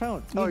pictures on your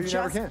phone. You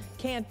just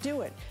can't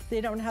do it. They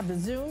don't have the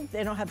zoom,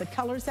 they don't have the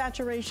color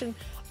saturation.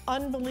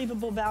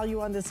 Unbelievable value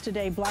on this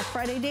today. Black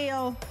Friday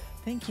deal.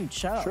 Thank you,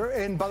 Joe. Sure,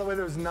 and by the way,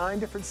 there's 9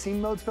 different scene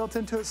modes built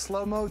into it.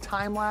 Slow-mo,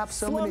 time-lapse,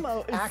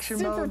 Slow-mo,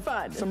 action mode. super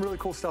fun. Some really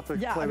cool stuff to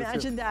play with,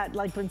 imagine too. that,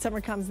 like when summer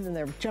comes and then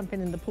they're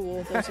jumping in the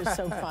pool. Those are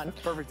so fun.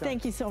 Perfect time.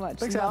 Thank you so much.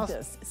 Thanks, Love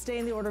Alice. this. Stay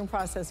in the ordering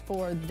process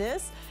for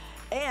this.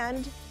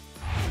 And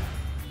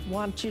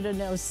want you to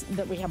know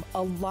that we have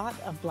a lot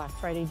of Black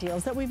Friday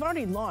deals that we've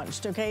already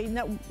launched, okay?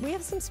 Now, we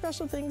have some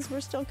special things.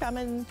 We're still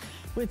coming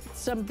with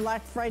some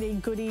Black Friday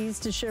goodies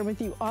to share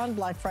with you on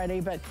Black Friday,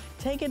 but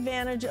take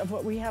advantage of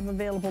what we have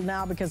available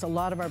now because a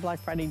lot of our Black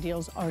Friday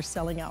deals are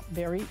selling out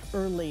very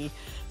early.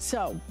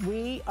 So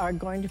we are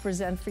going to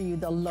present for you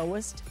the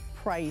lowest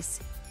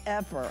price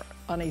ever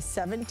on a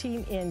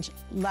 17-inch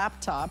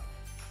laptop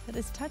that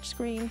is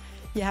touchscreen.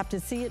 You have to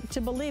see it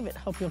to believe it.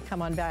 Hope you'll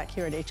come on back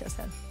here at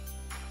HSN.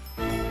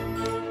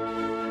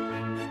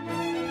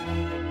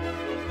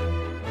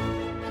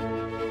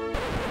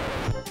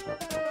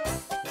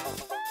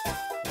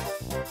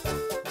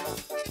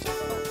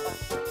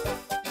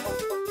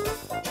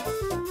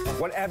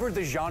 Whatever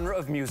the genre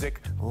of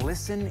music,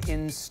 listen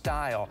in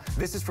style.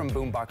 This is from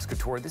Boombox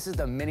Couture. This is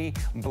the mini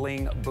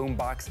bling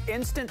boombox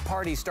instant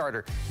party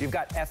starter. You've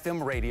got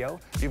FM radio,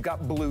 you've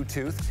got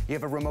Bluetooth, you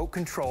have a remote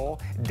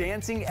control,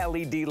 dancing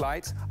LED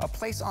lights, a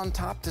place on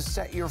top to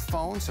set your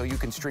phone so you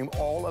can stream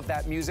all of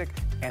that music,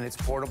 and it's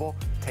portable.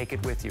 Take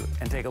it with you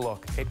and take a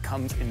look. It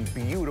comes in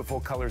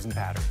beautiful colors and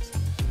patterns.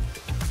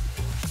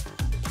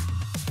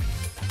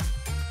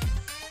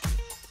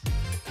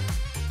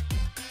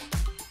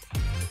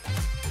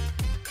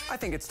 I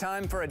think it's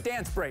time for a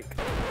dance break.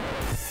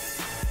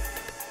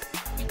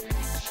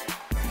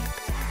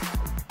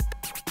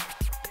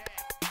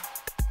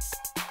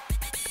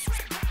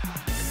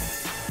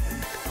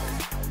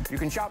 You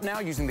can shop now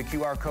using the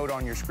QR code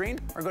on your screen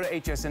or go to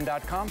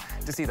hsn.com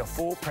to see the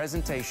full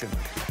presentation.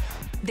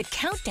 The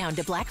countdown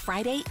to Black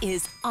Friday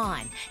is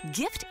on.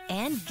 Gift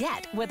and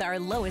get with our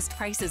lowest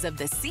prices of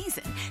the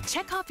season.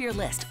 Check off your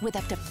list with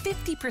up to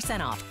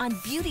 50% off on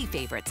beauty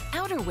favorites,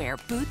 outerwear,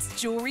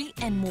 boots, jewelry,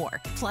 and more.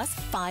 Plus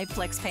 5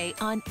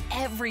 FlexPay on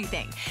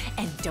everything.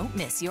 And don't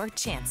miss your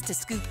chance to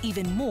scoop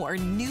even more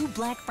new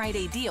Black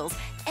Friday deals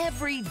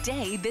every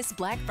day this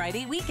Black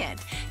Friday weekend.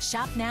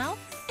 Shop now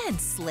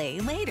and slay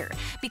later,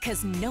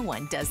 because no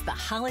one does the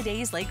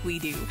holidays like we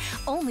do.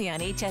 Only on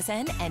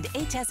HSN and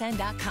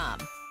hsn.com.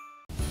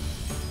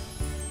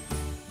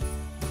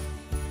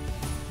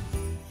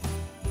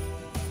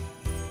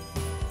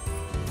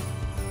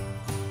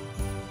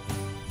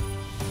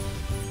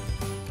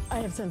 I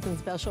have something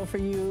special for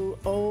you.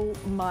 Oh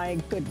my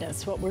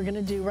goodness. What we're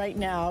gonna do right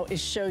now is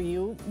show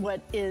you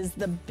what is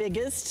the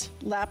biggest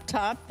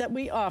laptop that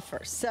we offer.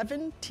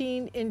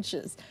 17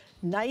 inches,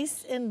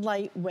 nice and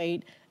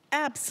lightweight,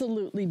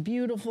 absolutely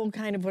beautiful,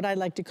 kind of what I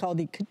like to call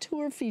the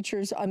couture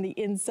features on the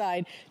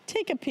inside.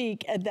 Take a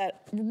peek at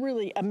that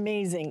really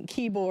amazing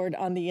keyboard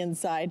on the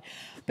inside.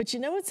 But you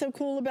know what's so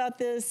cool about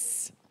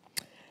this?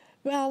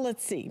 Well,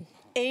 let's see.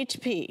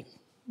 HP.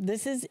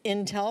 This is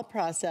Intel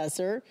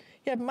processor.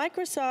 You have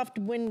Microsoft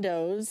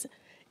Windows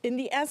in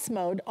the S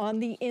mode on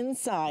the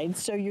inside,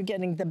 so you're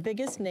getting the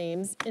biggest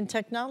names in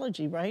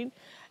technology, right?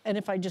 And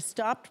if I just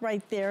stopped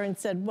right there and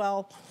said,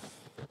 well,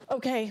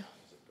 okay,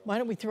 why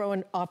don't we throw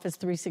in Office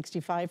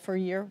 365 for a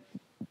year?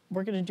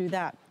 We're gonna do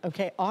that,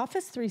 okay?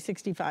 Office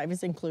 365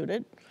 is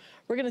included.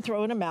 We're gonna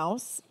throw in a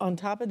mouse on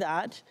top of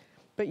that,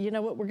 but you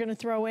know what we're gonna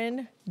throw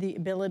in? The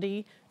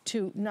ability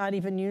to not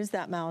even use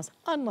that mouse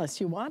unless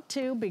you want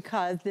to,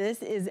 because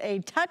this is a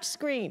touch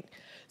screen.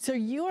 So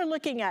you are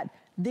looking at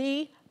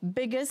the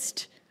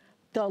biggest,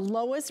 the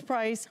lowest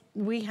price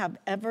we have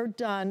ever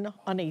done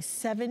on a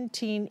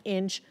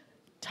 17-inch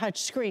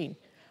touch screen.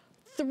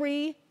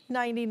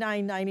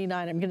 $399.99.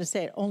 I'm gonna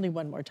say it only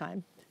one more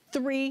time.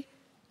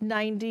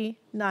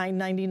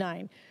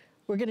 $399.99.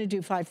 We're gonna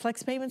do 5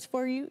 flex payments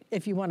for you.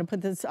 If you wanna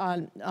put this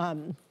on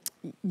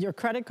your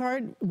credit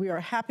card, we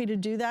are happy to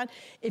do that.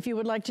 If you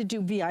would like to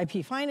do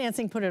VIP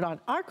financing, put it on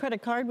our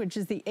credit card, which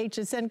is the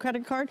HSN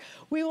credit card.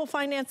 We will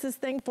finance this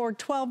thing for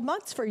 12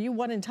 months for you,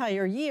 1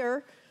 entire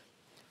year,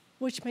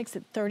 which makes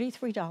it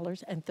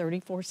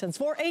 $33.34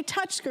 for a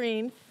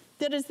touchscreen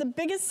that is the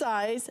biggest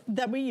size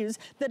that we use,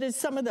 that is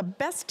some of the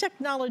best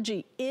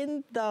technology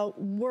in the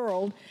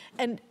world.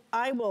 And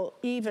I will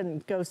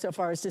even go so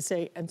far as to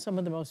say, and some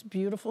of the most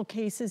beautiful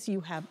cases you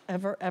have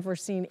ever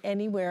seen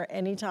anywhere,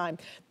 anytime.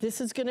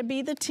 This is gonna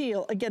be the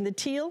teal. Again, the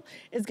teal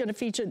is gonna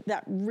feature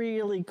that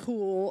really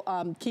cool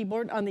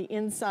keyboard on the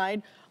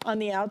inside. On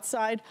the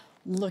outside,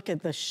 look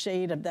at the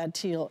shade of that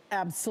teal.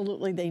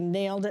 Absolutely, they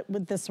nailed it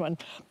with this one.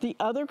 The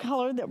other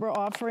color that we're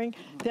offering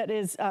that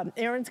is,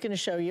 Aaron's gonna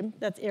show you,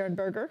 that's Aaron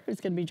Berger,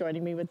 who's gonna be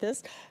joining me with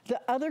this.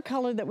 The other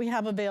color that we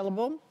have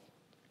available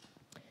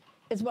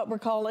is what we're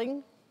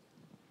calling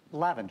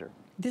lavender.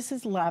 This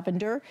is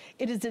lavender.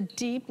 It is a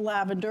deep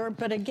lavender,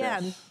 but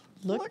again, Yes.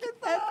 look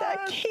at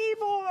that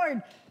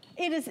keyboard.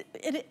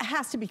 It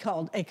has to be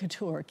called a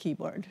couture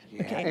keyboard.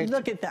 Yeah, okay,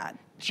 look at that.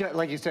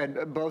 Like you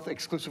said, both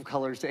exclusive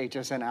colors to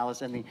HSN,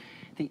 Alice, and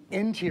the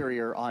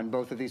interior on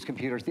both of these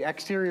computers. The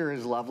exterior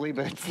is lovely,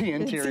 but it's the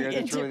interior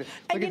that's really,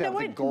 and look you at know that,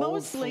 what? the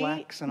gold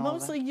flecks and all that.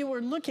 Mostly you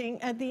were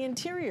looking at the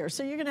interior,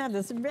 so you're gonna have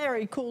this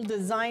very cool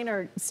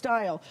designer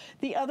style.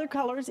 The other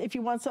colors, if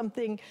you want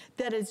something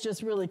that is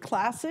just really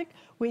classic,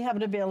 we have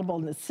it available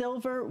in the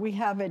silver, we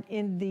have it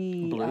in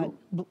the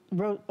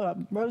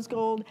rose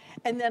gold,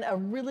 and then a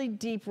really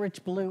deep,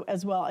 rich blue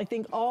as well. I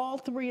think all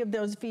 3 of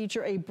those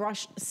feature a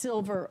brushed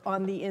silver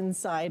on the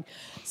inside.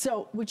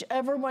 So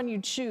whichever one you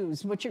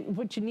choose, what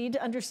you need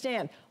to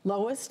understand,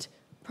 lowest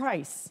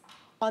price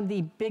on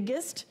the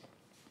biggest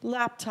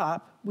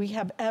laptop we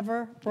have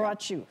ever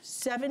brought you.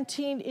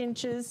 17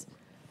 inches,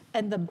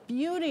 and the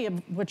beauty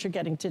of what you're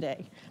getting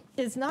today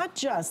is not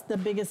just the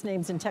biggest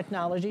names in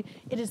technology,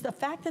 it is the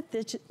fact that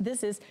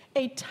this is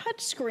a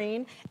touch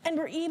screen, and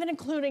we're even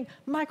including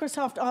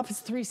Microsoft Office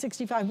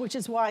 365, which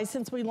is why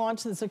since we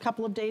launched this a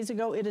couple of days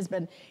ago, it has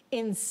been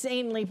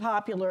insanely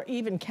popular.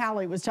 Even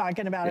Callie was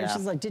talking about it.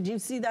 She's like, did you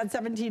see that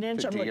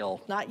 17-inch? I'm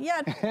deal. like, not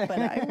yet, but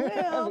I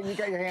will. You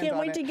got your hands Can't on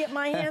wait it. to get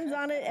my hands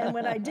on it, and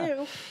when I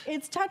do,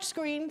 it's touch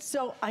screen,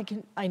 so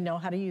I know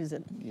how to use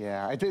it.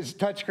 Yeah, this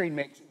touchscreen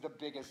makes the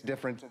biggest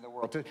difference in the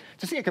world.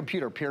 To see a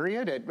computer,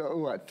 period, at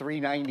what,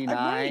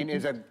 $399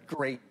 is a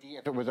great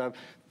deal. If it was a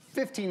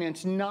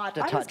 15-inch, not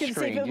a touchscreen, I was going to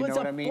say if it you know was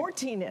what a I mean?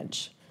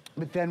 14-inch.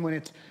 But then when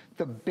it's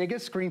the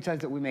biggest screen size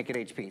that we make at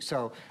HP,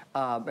 so,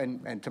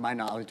 and to my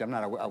knowledge, I'm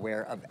not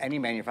aware of any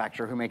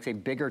manufacturer who makes a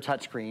bigger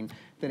touchscreen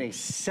than a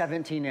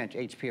 17-inch,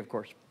 HP, of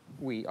course,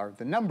 we are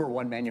the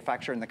 #1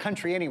 manufacturer in the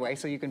country anyway,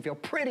 so you can feel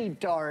pretty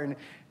darn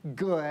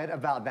good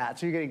about that.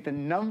 So you're getting the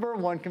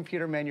 #1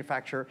 computer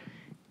manufacturer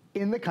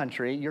in the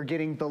country. You're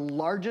getting the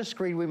largest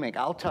screen we make.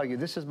 I'll tell you,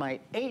 this is my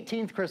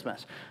 18th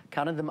Christmas.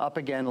 Counted them up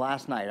again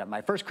last night. My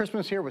first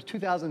Christmas here was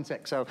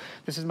 2006, so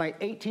this is my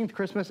 18th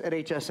Christmas at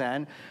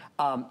HSN.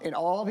 In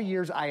all the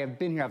years I have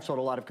been here, I've sold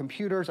a lot of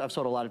computers, I've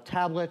sold a lot of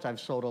tablets, I've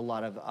sold a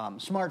lot of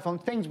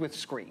smartphones, things with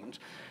screens.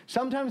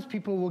 Sometimes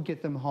people will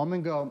get them home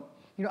and go,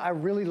 you know, I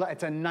really like,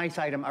 it's a nice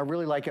item, I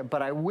really like it,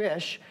 but I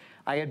wish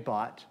I had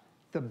bought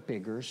the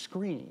bigger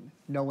screen.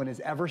 No one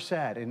has ever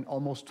said in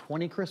almost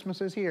 20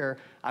 Christmases here,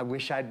 I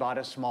wish I'd bought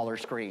a smaller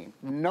screen.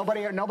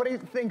 Nobody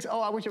thinks,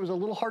 oh, I wish it was a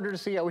little harder to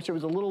see, I wish it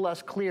was a little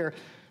less clear.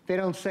 They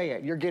don't say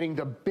it. You're getting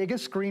the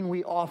biggest screen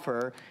we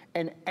offer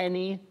in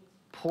any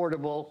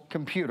portable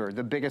computer.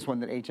 The biggest one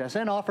that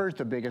HSN offers,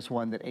 the biggest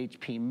one that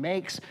HP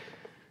makes.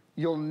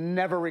 You'll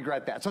never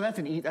regret that. So that's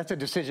a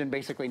decision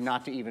basically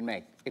not to even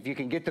make. If you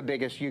can get the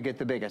biggest, you get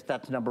the biggest.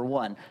 That's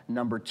 #1.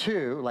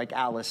 #2, like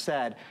Alice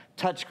said,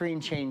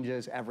 touchscreen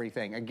changes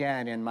everything.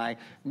 Again, in my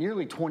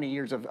nearly 20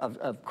 years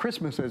of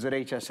Christmases at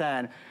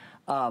HSN,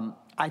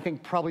 I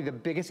think probably the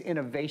biggest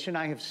innovation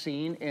I have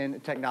seen in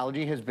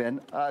technology has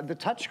been the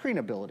touchscreen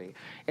ability.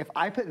 If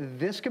I put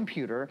this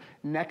computer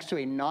next to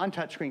a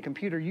non-touchscreen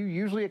computer, you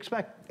usually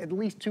expect at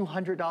least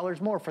 $200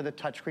 more for the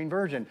touchscreen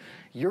version.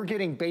 You're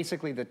getting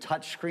basically the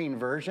touchscreen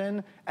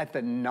version at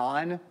the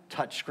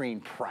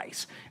non-touchscreen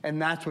price.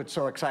 And that's what's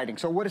so exciting.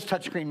 So what does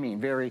touchscreen mean?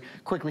 Very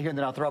quickly here, and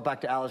then I'll throw it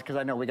back to Alice because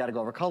I know we got to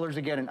go over colors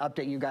again and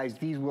update you guys.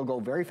 These will go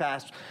very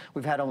fast.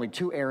 We've had only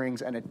 2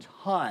 airings and a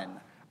ton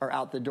are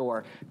out the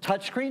door.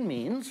 Touchscreen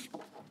means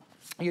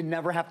you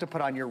never have to put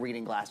on your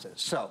reading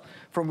glasses. So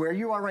from where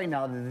you are right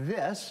now,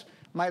 this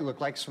might look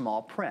like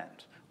small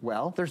print.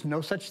 Well, there's no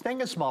such thing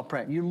as small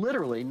print. You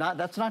literally,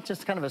 that's not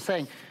just kind of a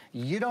saying,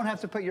 you don't have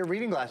to put your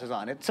reading glasses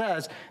on. It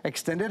says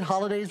extended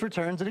holidays,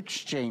 returns, and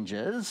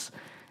exchanges.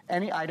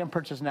 Any item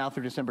purchased now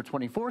through December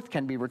 24th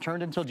can be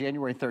returned until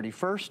January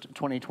 31st,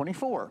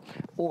 2024.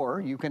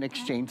 Or you can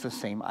exchange the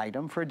same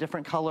item for a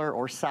different color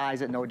or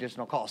size at no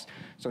additional cost.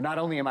 So not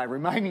only am I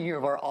reminding you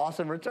of our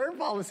awesome return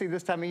policy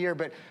this time of year,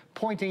 but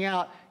pointing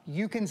out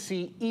you can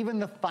see even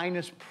the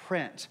finest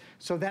print.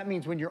 So that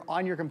means when you're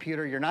on your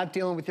computer, you're not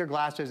dealing with your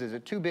glasses. Is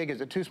it too big?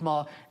 Is it too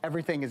small?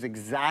 Everything is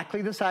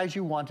exactly the size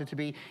you want it to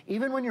be.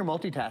 Even when you're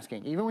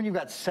multitasking, even when you've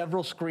got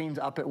several screens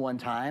up at one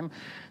time,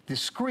 the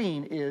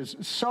screen is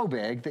so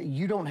big that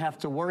you don't have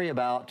to worry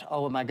about,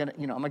 oh, am I gonna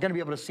be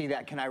able to see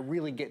that? Can I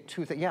really get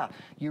 2 things? Yeah,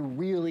 you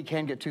really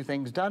can get 2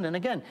 things done. And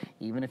again,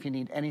 even if you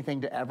need anything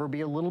to ever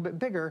be a little bit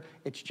bigger,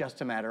 it's just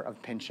a matter of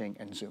pinching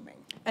and zooming.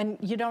 And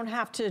you don't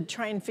have to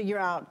try and figure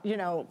out,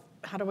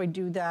 how do I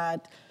do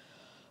that?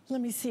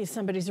 Let me see if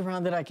somebody's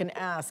around that I can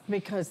ask,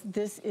 because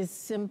this is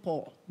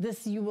simple.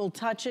 You will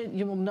touch it,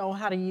 you will know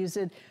how to use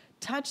it.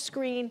 Touch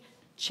screen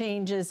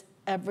changes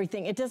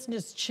everything. It doesn't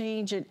just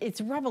change it, it's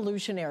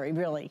revolutionary,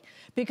 really.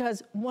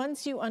 Because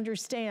once you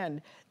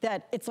understand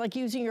that it's like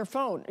using your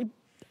phone.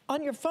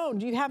 On your phone,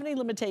 do you have any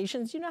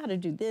limitations? You know how to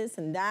do this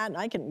and that, and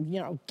I can,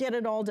 get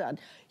it all done.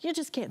 You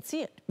just can't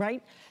see it,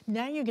 right?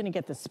 Now you're gonna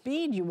get the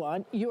speed you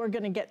want. You are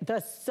gonna get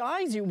the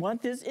size you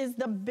want. This is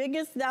the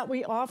biggest that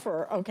we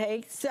offer,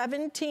 okay?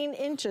 17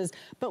 inches,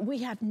 but we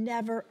have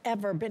never,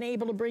 ever been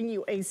able to bring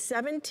you a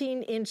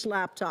 17-inch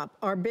laptop,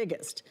 our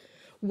biggest,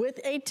 with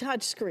a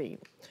touch screen,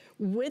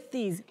 with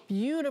these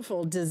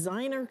beautiful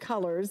designer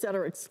colors that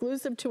are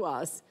exclusive to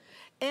us,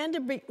 and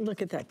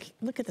look at that,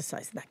 look at the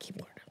size of that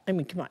keyboard. I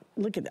mean, come on,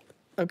 look at that,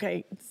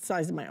 okay?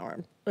 Size of my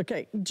arm,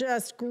 okay?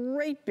 Just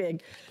great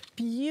big,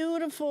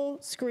 beautiful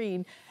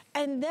screen.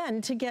 And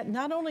then to get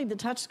not only the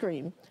touch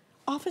screen,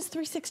 Office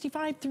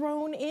 365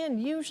 thrown in.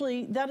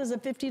 Usually that is a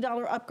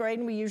 $50 upgrade,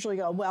 and we usually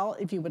go, well,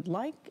 if you would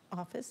like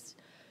Office,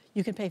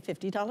 you can pay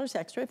 $50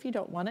 extra. If you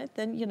don't want it,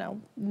 then,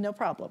 no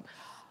problem.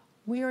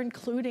 We are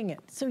including it,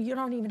 so you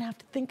don't even have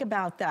to think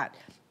about that.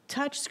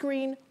 Touch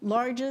screen,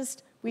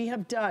 largest, we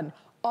have done.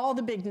 All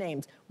the big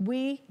names.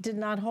 We did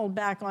not hold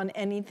back on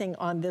anything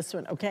on this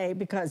one, okay?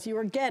 Because you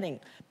are getting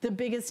the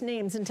biggest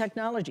names in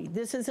technology.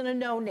 This isn't a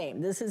no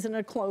name. This isn't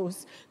a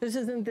close. This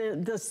isn't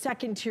the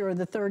second tier or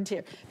the third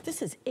tier.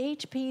 This is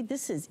HP,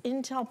 this is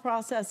Intel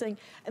processing,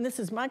 and this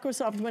is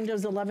Microsoft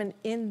Windows 11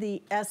 in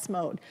the S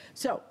mode.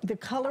 So the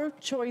color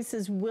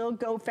choices will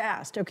go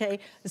fast, okay?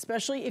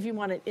 Especially if you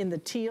want it in the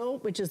teal,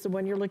 which is the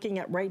one you're looking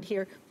at right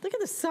here. Look at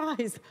the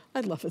size.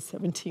 I love a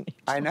 17-inch.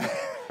 I know,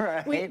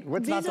 right?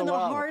 What's not these to are the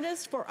love?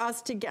 hardest for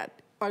us to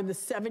get. Are the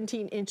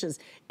 17 inches.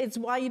 It's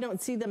why you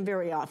don't see them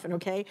very often,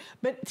 okay?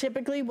 But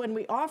typically when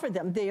we offer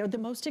them, they are the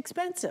most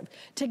expensive.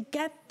 To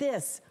get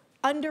this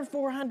under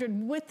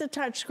 $400 with the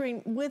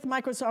touchscreen, with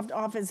Microsoft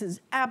Office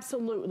is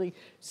absolutely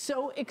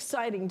so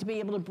exciting to be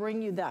able to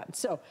bring you that.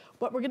 So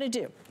what we're gonna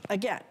do,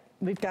 again,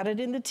 we've got it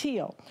in the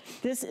teal.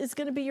 This is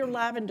gonna be your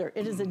lavender.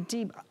 It is a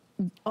deep,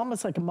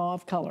 almost like a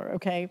mauve color,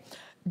 okay?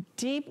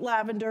 Deep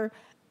lavender.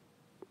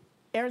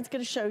 Aaron's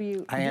going to show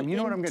you I am. You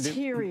know what I'm going to do?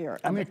 interior.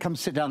 I'm going to come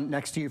sit down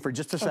next to you for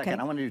just a second.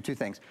 Okay. I want to do two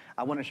things.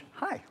 I want to,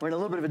 hi, we're in a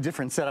little bit of a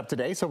different setup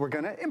today, so we're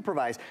going to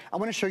improvise. I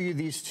want to show you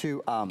these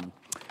two,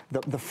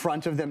 the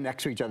front of them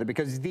next to each other,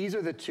 because these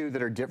are the two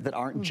that are that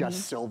aren't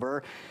just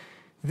silver.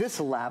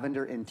 This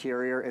lavender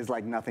interior is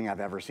like nothing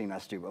I've ever seen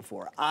us do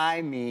before.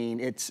 I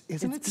mean, isn't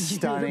it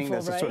stunning?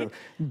 That's a sort of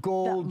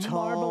gold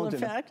toned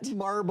and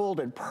marbled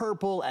and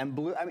purple and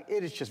blue. I mean,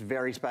 it is just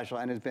very special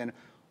and has been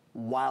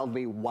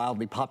wildly,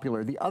 wildly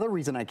popular. The other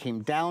reason I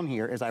came down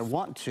here is I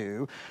want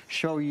to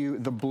show you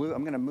the blue.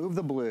 I'm going to move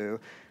the blue.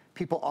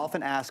 People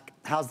often ask,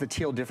 how's the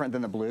teal different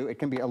than the blue? It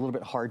can be a little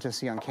bit hard to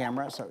see on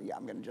camera. So yeah,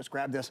 I'm going to just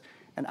grab this.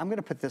 And I'm going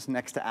to put this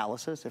next to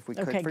Alice's, if we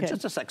could, for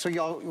just a sec. So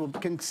y'all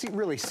can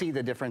really see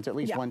the difference at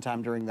least one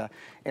time during the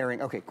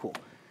airing. Okay, cool.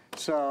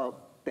 So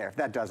there,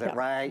 that does it,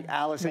 right?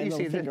 Alice, you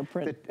see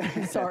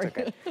Sorry.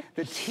 Okay.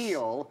 The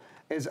teal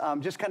is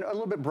just kind of a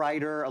little bit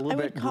brighter, a little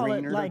bit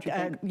greener, like,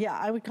 yeah,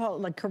 I would call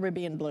it like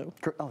Caribbean blue.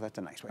 Oh, that's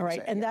a nice way to say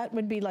it. And that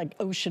would be like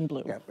ocean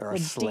blue. Yeah, or a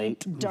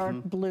slate. Deep,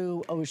 dark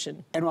blue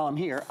ocean. And while I'm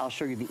here, I'll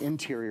show you the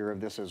interior of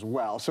this as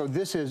well. So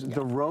this is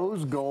the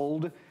rose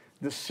gold,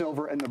 the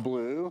silver, and the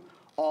blue.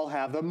 All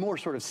have the more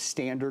sort of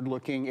standard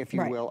looking, if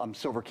you will,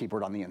 silver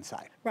keyboard on the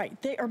inside.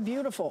 Right, they are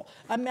beautiful.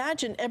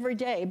 Imagine every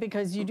day,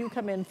 because you do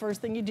come in,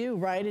 first thing you do,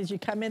 right, is you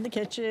come in the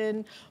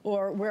kitchen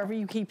or wherever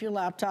you keep your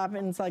laptop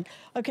and it's like,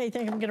 okay, I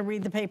think I'm gonna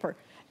read the paper.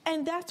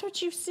 And that's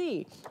what you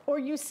see. Or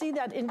you see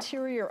that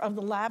interior of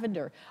the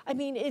lavender. I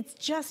mean, it's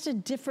just a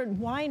different,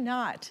 why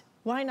not?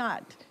 Why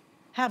not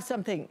have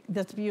something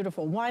that's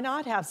beautiful? Why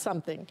not have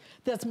something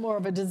that's more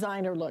of a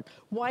designer look?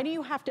 Why do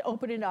you have to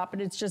open it up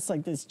and it's just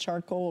like this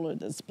charcoal or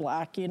this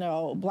black, you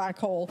know, black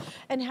hole,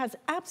 and has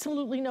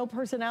absolutely no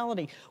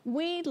personality?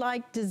 We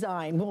like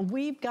design. Well,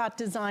 we've got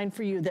design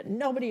for you that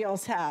nobody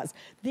else has.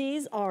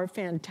 These are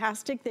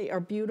fantastic, they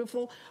are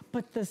beautiful,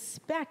 but the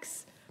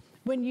specs,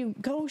 when you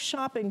go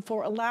shopping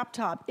for a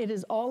laptop, it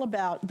is all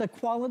about the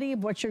quality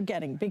of what you're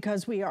getting,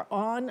 because we are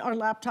on our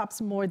laptops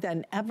more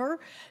than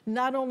ever.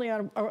 Not only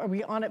are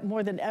we on it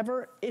more than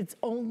ever, it's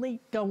only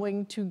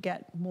going to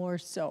get more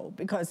so,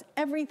 because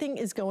everything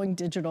is going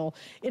digital.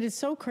 It is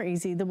so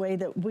crazy the way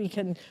that we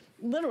can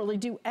literally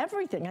do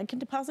everything. I can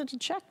deposit a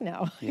check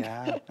now.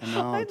 Yeah, I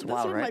know, it's wild, right? That's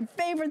one of my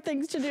favorite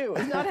things to do,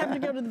 is not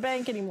having to go to the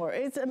bank anymore.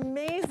 It's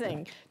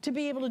amazing to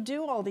be able to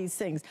do all these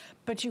things,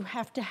 but you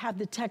have to have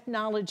the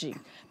technology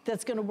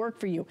that's gonna work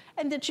for you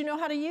and that you know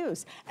how to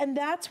use. And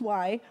that's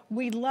why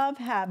we love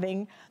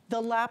having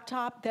the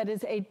laptop that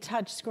is a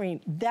touch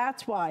screen.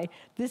 That's why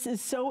this is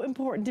so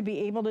important to be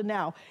able to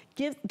now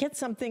get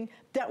something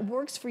that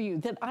works for you,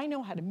 that I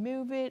know how to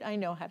move it, I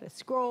know how to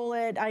scroll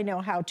it, I know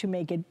how to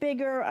make it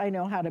bigger, I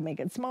know how to make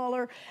it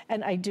smaller,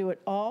 and I do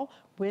it all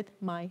with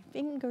my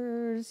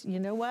fingers. You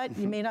know what?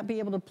 You may not be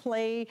able to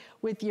play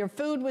with your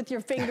food with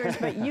your fingers,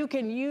 but you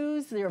can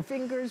use your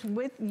fingers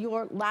with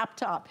your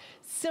laptop.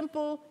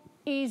 Simple,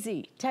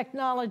 easy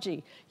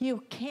technology.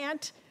 You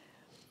can't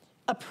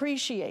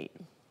appreciate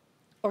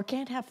or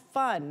can't have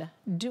fun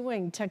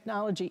doing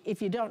technology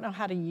if you don't know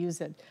how to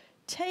use it.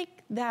 Take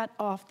that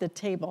off the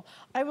table.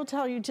 I will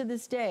tell you to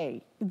this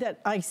day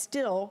that I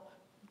still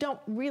don't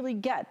really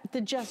get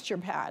the gesture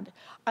pad.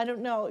 I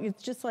don't know,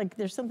 it's just like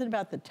there's something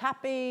about the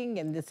tapping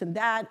and this and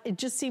that. It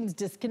just seems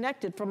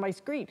disconnected from my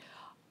screen.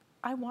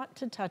 I want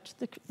to touch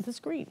the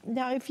screen.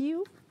 Now, if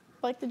you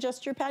like the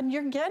gesture pad,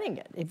 you're getting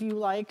it. If you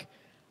like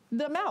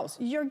the mouse,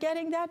 you're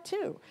getting that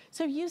too.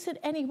 So use it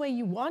any way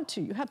you want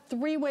to. You have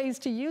 3 ways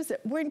to use it.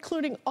 We're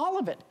including all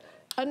of it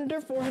under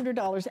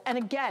 $400. And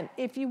again,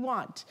 if you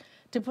want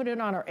to put it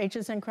on our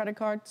HSN credit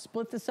card,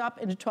 split this up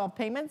into 12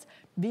 payments,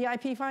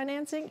 VIP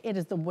financing, it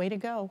is the way to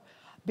go,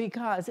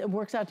 because it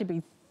works out to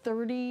be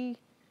how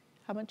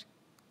much?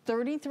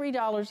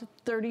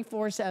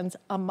 $33.34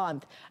 a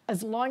month.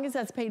 As long as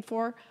that's paid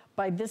for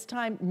by this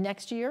time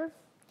next year,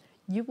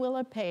 you will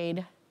have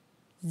paid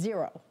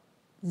zero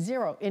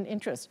in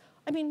interest.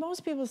 I mean,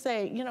 most people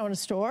say, you know, in a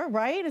store,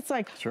 right? It's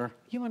like, sure,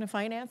 you want to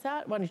finance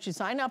that? Why don't you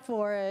sign up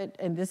for it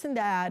and this and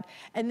that?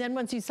 And then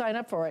once you sign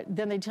up for it,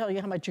 then they tell you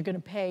how much you're going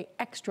to pay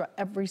extra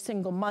every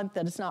single month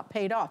that it's not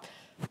paid off.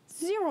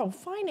 Zero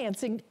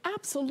financing,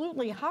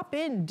 absolutely hop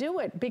in, do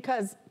it,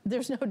 because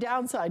there's no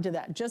downside to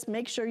that. Just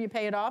make sure you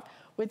pay it off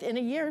within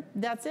a year.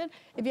 That's it.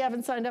 If you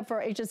haven't signed up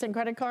for our HSN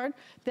credit card,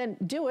 then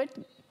do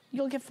it.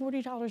 You'll get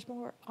 $40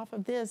 more off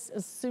of this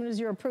as soon as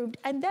you're approved.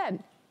 And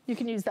then you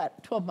can use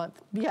that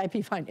 12-month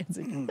VIP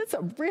financing. It's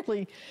a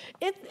really,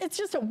 it's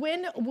just a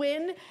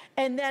win-win.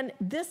 And then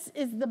this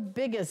is the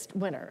biggest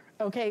winner,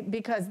 okay?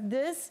 Because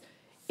this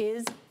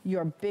is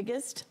your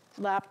biggest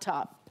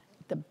laptop,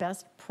 the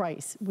best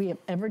price we have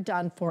ever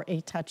done for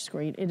a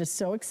touchscreen. It is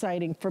so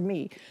exciting for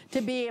me to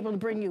be able to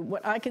bring you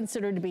what I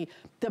consider to be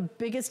the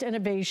biggest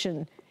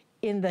innovation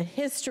in the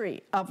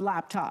history of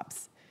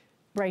laptops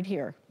right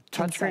here.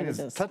 Touchscreen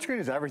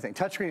is everything.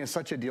 Touchscreen is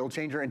such a deal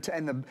changer. And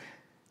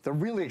The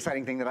really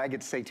exciting thing that I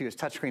get to say too is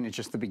touchscreen is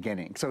just the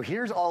beginning. So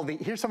here's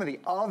some of the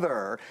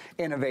other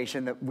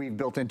innovation that we've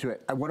built into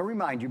it. I want to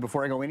remind you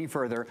before I go any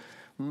further,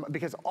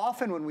 because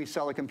often when we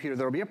sell a computer,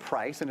 there'll be a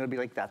price and it'll be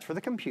like, that's for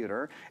the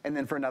computer. And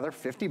then for another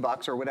 50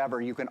 bucks or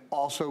whatever, you can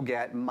also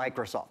get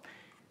Microsoft.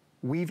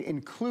 We've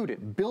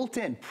included, built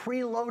in,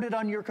 preloaded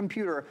on your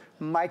computer,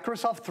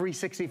 Microsoft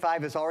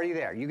 365 is already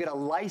there. You get a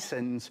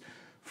license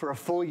for a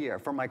full year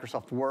for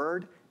Microsoft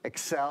Word,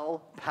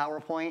 Excel,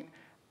 PowerPoint,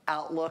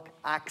 Outlook,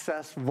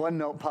 Access,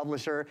 OneNote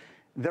Publisher.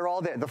 They're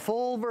all there, the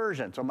full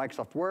version. So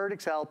Microsoft Word,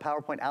 Excel,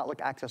 PowerPoint,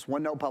 Outlook, Access,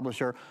 OneNote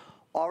Publisher,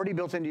 already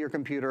built into your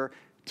computer.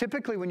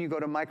 Typically when you go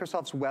to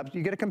Microsoft's web,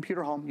 you get a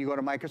computer home, you go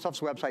to Microsoft's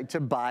website to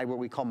buy what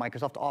we call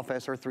Microsoft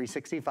Office or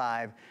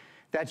 365.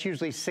 That's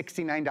usually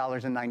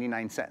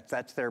 $69.99.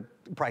 That's their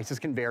prices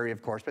can vary,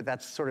 of course, but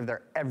that's sort of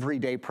their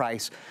everyday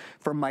price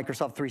for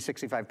Microsoft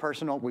 365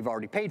 Personal. We've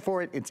already paid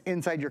for it. It's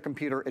inside your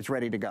computer. It's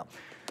ready to go.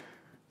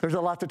 There's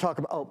a lot to talk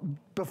about. Oh,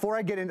 before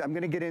I get in, I'm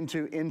going to get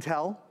into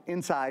Intel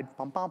inside.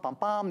 Bum, bum, bum,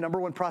 bum.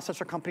 #1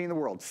 processor company in the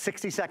world.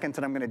 60 seconds,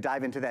 and I'm going to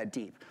dive into that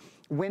deep.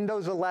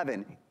 Windows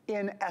 11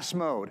 in S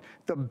mode.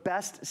 The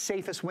best,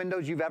 safest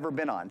Windows you've ever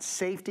been on.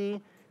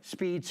 Safety,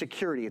 speed,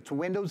 security. It's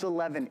Windows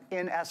 11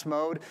 in S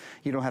mode.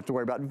 You don't have to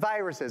worry about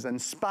viruses and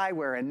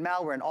spyware and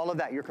malware and all of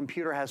that. Your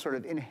computer has sort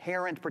of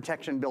inherent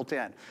protection built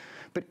in.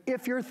 But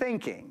if you're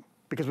thinking,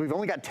 because we've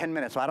only got 10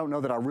 minutes, so I don't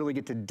know that I'll really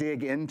get to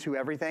dig into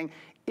everything.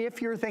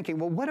 If you're thinking,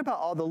 well, what about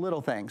all the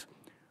little things?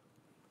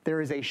 There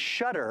is a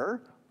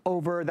shutter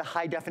over the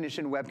high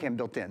definition webcam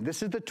built in.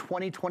 This is the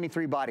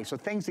 2023 body, so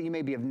things that you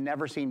maybe have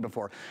never seen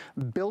before.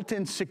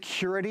 Built-in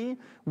security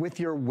with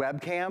your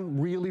webcam,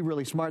 really,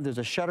 really smart. There's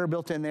a shutter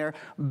built in there.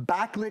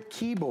 Backlit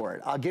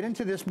keyboard. I'll get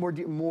into this more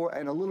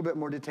in a little bit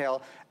more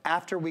detail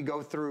after we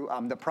go through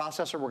the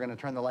processor. We're gonna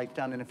turn the lights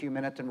down in a few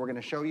minutes and we're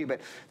gonna show you,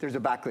 but there's a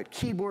backlit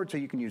keyboard so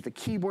you can use the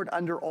keyboard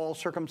under all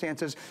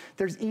circumstances.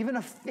 There's even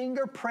a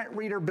fingerprint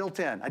reader built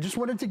in. I just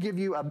wanted to give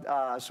you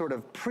a sort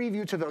of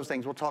preview to those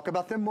things. We'll talk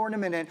about them more in a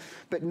minute,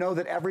 but know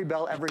that every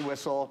bell, every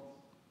whistle,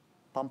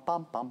 bum,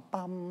 bum, bum,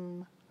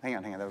 bum. Hang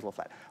on, that was a little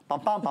flat. Bum,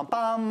 bum, bum,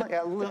 bum.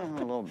 Yeah, a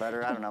little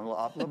better, I don't know,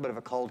 a little bit of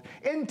a cold.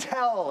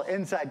 Intel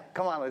inside,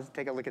 come on, let's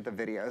take a look at the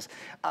videos.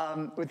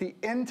 With the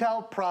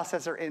Intel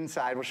processor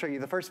inside, we'll show you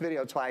the first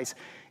video twice.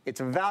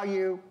 It's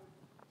value,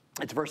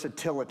 it's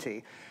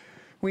versatility.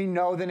 We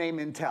know the name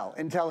Intel.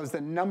 Intel is the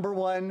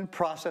 #1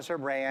 processor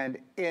brand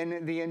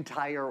in the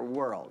entire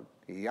world.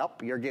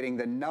 Yep, you're getting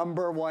the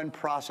 #1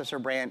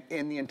 processor brand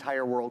in the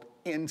entire world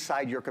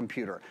inside your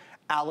computer.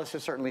 Alice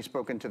has certainly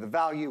spoken to the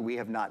value. We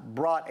have not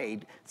brought a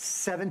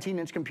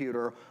 17-inch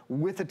computer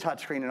with a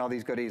touchscreen and all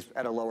these goodies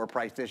at a lower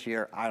price this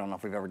year. I don't know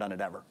if we've ever done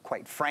it ever,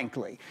 quite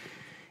frankly.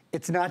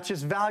 It's not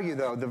just value,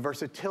 though, the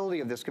versatility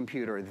of this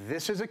computer.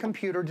 This is a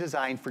computer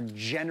designed for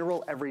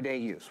general everyday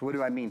use. What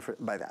do I mean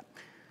by that?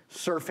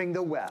 Surfing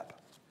the web,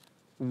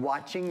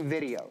 watching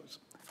videos,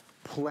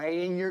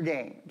 playing your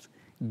games,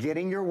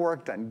 getting your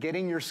work done,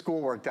 getting your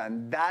schoolwork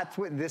done. That's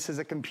what this is,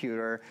 a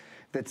computer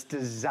that's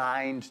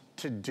designed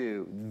to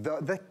do.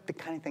 The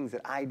kind of things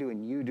that I do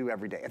and you do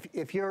every day.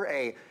 If you're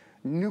a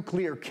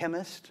nuclear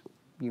chemist,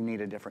 you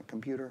need a different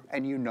computer,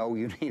 and you know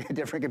you need a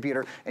different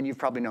computer, and you've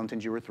probably known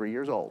since you were 3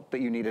 years old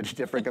that you needed a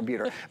different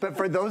computer. But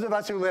for those of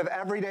us who live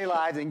everyday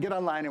lives and get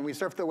online and we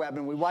surf the web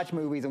and we watch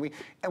movies and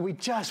we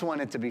just want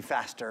it to be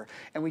faster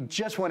and we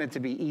just want it to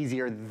be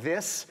easier,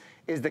 this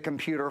is the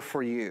computer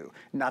for you.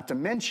 Not to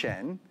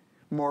mention,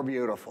 more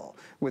beautiful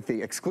with the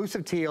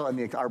exclusive teal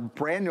and our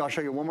brand new, I'll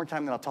show you one more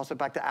time, then I'll toss it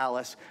back to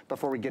Alice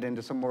before we get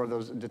into some more of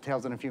those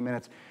details in a few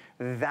minutes.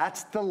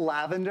 That's the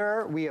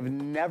lavender. We have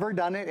never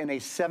done it in a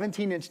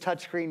 17-inch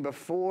touchscreen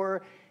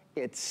before.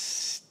 It's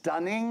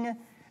stunning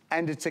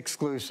and it's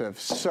exclusive.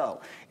 So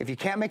if you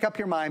can't make up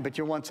your mind, but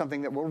you want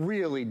something that will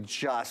really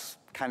just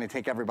kind of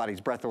take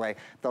everybody's breath away,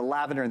 the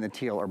lavender and the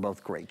teal are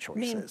both great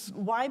choices. I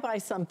mean, why buy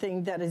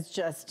something that is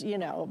just, you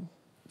know,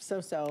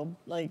 so-so,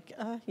 like,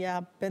 yeah,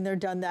 been there,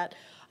 done that.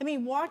 I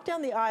mean, walk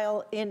down the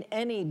aisle in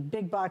any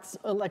big box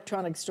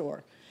electronic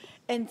store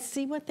and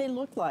see what they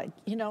look like.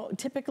 You know,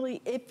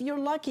 typically, if you're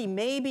lucky,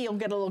 maybe you'll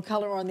get a little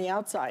color on the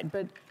outside,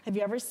 but have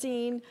you ever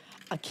seen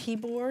a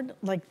keyboard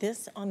like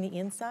this on the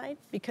inside?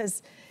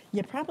 Because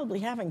you probably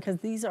haven't, because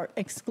these are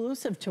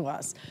exclusive to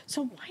us.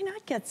 So why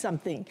not get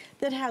something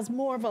that has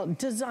more of a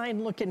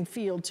design look and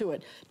feel to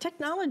it?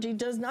 Technology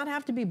does not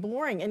have to be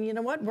boring. And you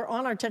know what? We're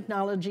on our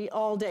technology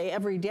all day,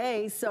 every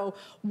day. So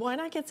why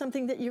not get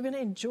something that you're going to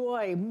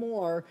enjoy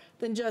more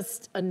than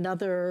just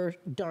another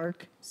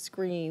dark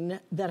screen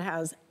that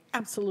has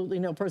absolutely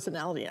no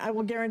personality. I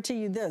will guarantee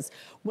you this,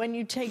 when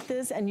you take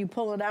this and you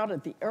pull it out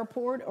at the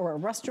airport or a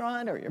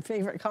restaurant or your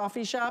favorite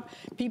coffee shop,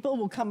 people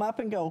will come up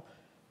and go,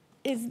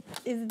 is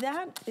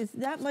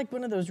that like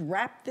one of those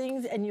wrap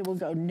things? And you will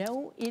go,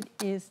 no, it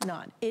is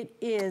not. It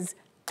is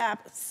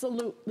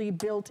absolutely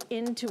built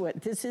into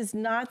it. This is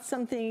not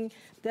something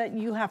that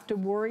you have to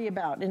worry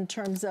about in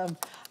terms of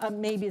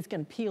maybe it's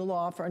going to peel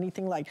off or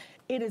anything like.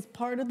 It is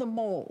part of the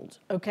mold,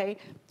 okay?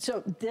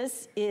 So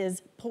this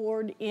is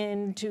poured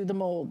into the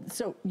mold.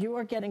 So you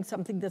are getting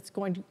something that's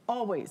going to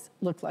always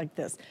look like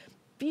this.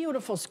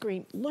 Beautiful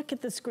screen. Look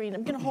at the screen.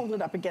 I'm going to hold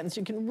it up again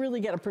so you can really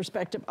get a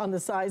perspective on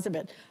the size of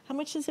it. How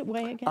much does it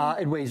weigh again?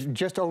 It weighs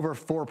just over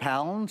 4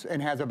 pounds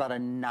and has about a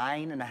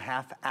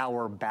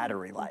 9.5-hour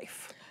battery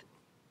life.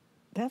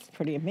 That's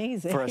pretty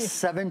amazing. For a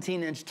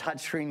 17-inch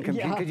touchscreen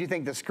computer, because you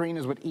think the screen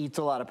is what eats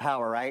a lot of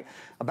power, right?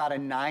 About a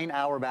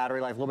 9-hour battery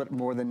life, a little bit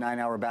more than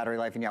 9-hour battery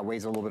life, and yeah,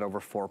 weighs a little bit over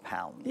 4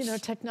 pounds. You know,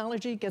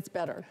 technology gets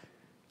better.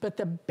 But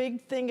the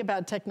big thing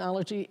about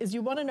technology is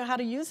you want to know how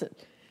to use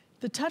it.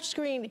 The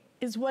touchscreen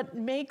is what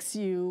makes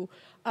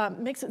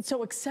it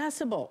so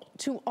accessible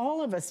to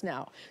all of us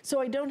now.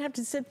 So I don't have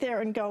to sit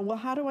there and go, well,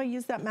 how do I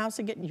use that mouse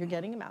again? You're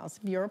getting a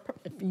mouse.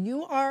 If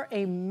you are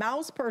a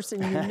mouse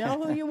person, you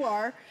know who you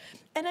are.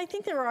 And I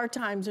think there are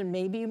times when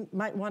maybe you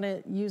might want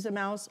to use a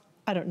mouse.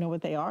 I don't know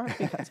what they are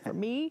because for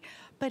me,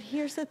 but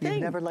here's the thing.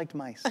 You've never liked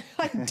mice.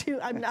 I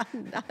do,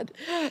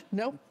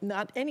 nope,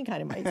 not any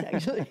kind of mice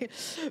actually.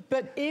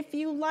 But if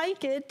you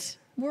like it,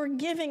 we're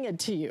giving it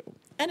to you.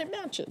 And it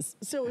matches,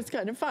 so it's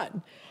kind of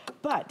fun.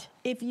 But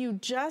if you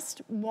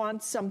just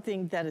want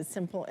something that is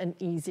simple and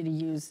easy to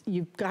use,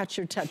 you've got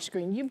your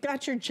touchscreen, you've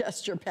got your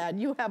gesture pad,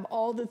 you have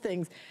all the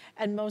things,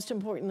 and most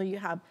importantly, you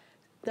have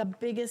the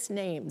biggest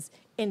names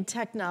in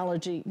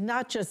technology,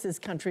 not just this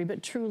country,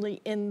 but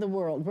truly in the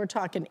world. We're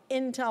talking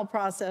Intel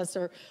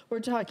processor, we're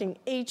talking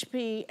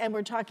HP, and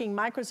we're talking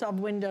Microsoft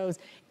Windows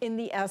in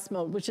the S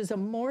mode, which is a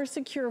more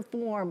secure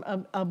form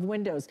of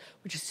Windows,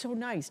 which is so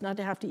nice not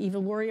to have to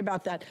even worry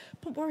about that.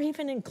 But we're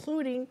even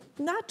including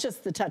not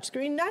just the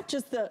touchscreen, not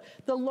just the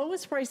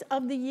lowest price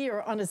of the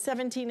year on a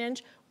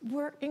 17-inch,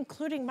 we're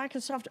including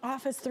Microsoft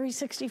Office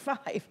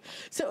 365.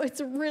 So it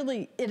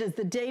is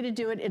the day to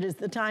do it, it is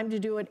the time to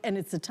do it, and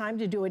it's the time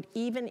to do it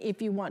even if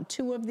you want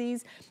 2 of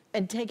these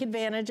and take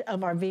advantage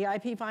of our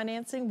VIP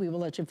financing. We will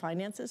let you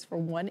finance this for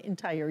 1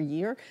 entire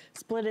year.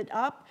 Split it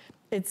up.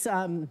 It's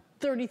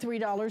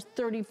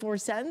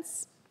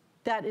 $33.34.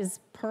 That is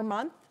per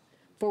month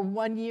for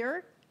 1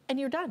 year, and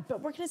you're done.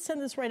 But we're gonna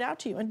send this right out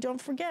to you. And don't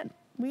forget,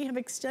 we have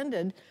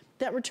extended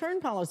that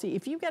return policy.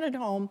 If you get it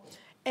home,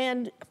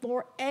 and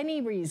for any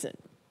reason,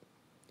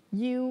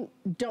 you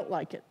don't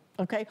like it,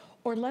 okay?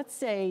 Or let's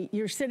say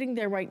you're sitting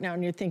there right now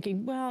and you're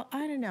thinking, well,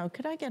 I don't know,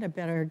 could I get a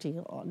better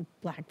deal on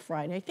Black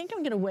Friday? I think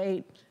I'm gonna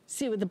wait,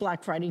 see what the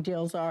Black Friday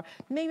deals are.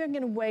 Maybe I'm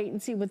gonna wait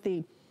and see what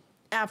the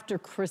after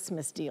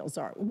Christmas deals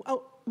are.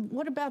 Oh,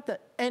 what about the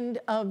end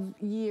of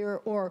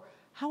year, or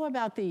how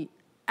about the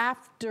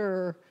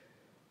after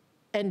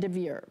end of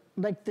year?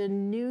 Like the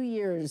New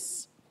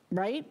Year's,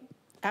 right?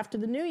 After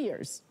the New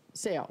Year's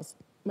sales,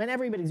 when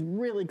everybody's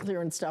really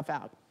clearing stuff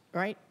out,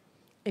 right?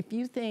 If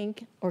you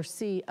think or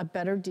see a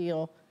better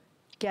deal,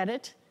 get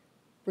it,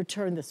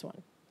 return this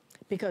one.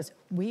 Because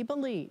we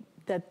believe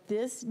that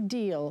this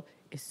deal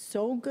is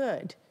so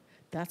good.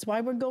 That's why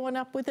we're going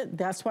up with it.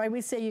 That's why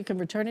we say you can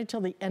return it till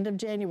the end of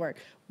January.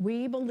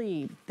 We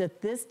believe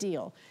that this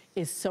deal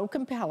is so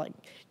compelling.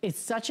 It's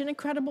such an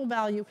incredible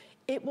value.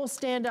 It will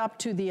stand up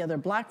to the other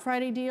Black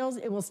Friday deals.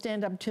 It will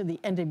stand up to the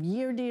end of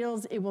year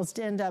deals. It will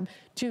stand up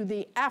to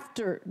the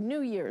after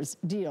New Year's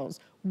deals.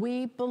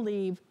 We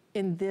believe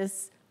in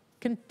this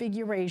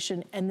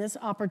configuration and this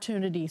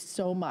opportunity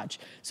so much.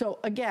 So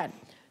again,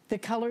 the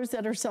colors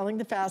that are selling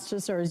the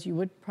fastest are, as you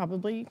would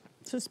probably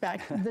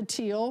suspect, the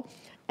teal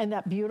and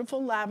that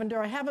beautiful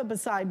lavender. I have it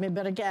beside me,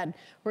 but again,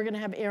 we're gonna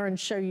have Erin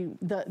show you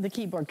the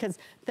keyboard, because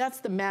that's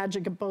the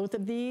magic of both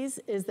of these,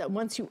 is that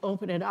once you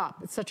open it up,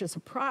 it's such a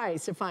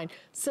surprise to find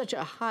such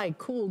a high,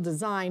 cool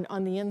design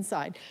on the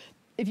inside.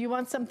 If you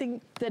want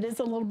something that is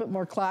a little bit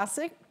more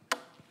classic,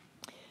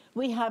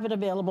 we have it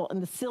available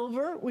in the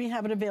silver, we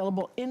have it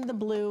available in the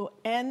blue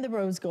and the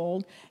rose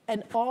gold,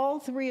 and all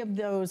 3 of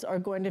those are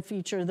going to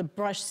feature the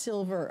brushed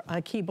silver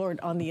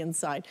keyboard on the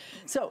inside.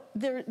 So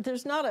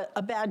there's not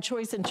a bad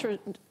choice in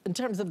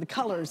terms of the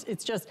colors.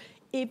 It's just,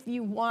 if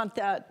you want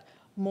that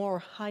more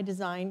high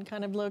design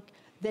kind of look,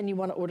 then you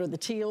want to order the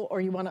teal or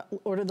you want to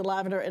order the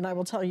lavender, and I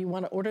will tell you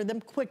want to order them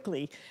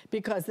quickly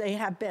because they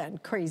have been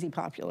crazy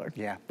popular.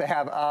 Yeah, they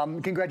have.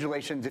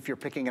 Congratulations if you're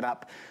picking it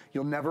up.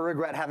 You'll never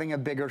regret having a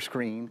bigger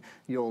screen.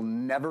 You'll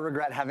never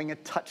regret having a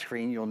touch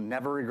screen. You'll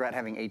never regret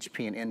having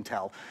HP and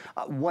Intel.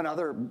 One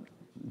other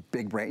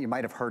big brand you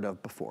might have heard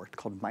of before, it's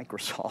called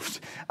Microsoft.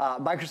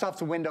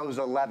 Microsoft's Windows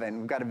 11.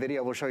 We've got a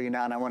video we'll show you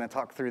now, and I want to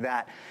talk through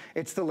that.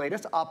 It's the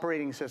latest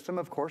operating system,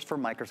 of course, for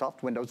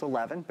Microsoft, Windows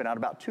 11. Been out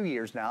about 2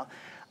 years now.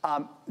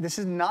 This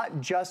is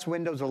not just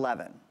Windows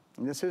 11.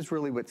 And this is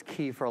really what's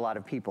key for a lot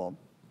of people.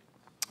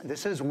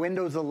 This is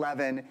Windows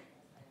 11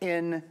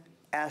 in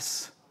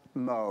S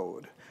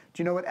mode.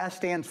 Do you know what S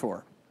stands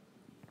for?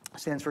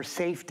 It stands for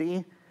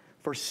safety,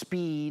 for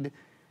speed,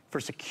 for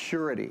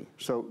security.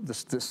 So the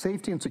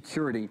safety and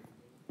security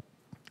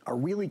are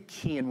really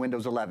key in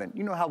Windows 11.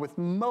 You know how with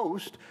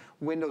most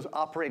Windows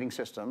operating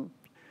systems,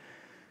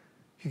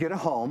 You get a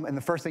home, and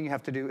the first thing you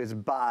have to do is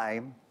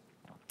buy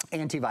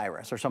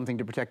antivirus or something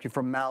to protect you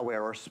from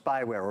malware or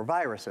spyware or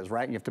viruses,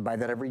 right? You have to buy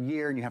that every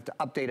year, and you have to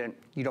update it.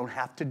 You don't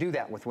have to do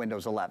that with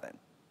Windows 11.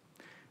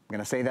 I'm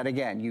gonna say that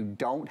again. You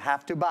don't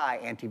have to buy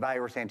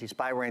antivirus,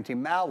 anti-spyware,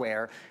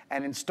 anti-malware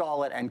and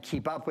install it and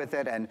keep up with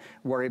it and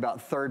worry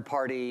about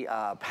third-party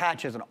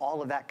patches and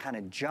all of that kind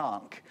of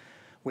junk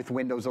with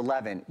Windows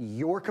 11.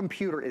 Your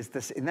computer is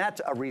this, and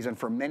that's a reason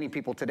for many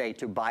people today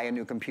to buy a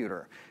new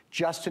computer,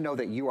 just to know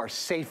that you are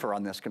safer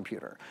on this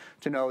computer,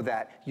 to know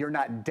that you're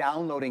not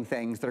downloading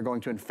things that are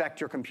going to infect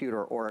your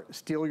computer or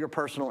steal your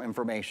personal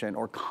information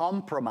or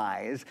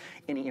compromise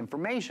any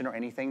information or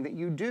anything that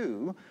you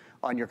do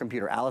on your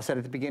computer. Alice said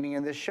at the beginning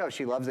of this show,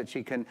 she loves that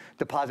she can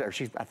deposit, or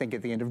I think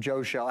at the end of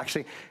Joe's show,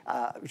 actually,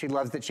 she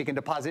loves that she can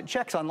deposit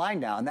checks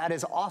online now, and that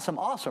is awesome,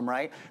 awesome,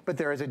 right? But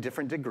there is a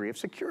different degree of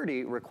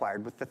security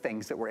required with the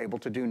things that we're able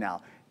to do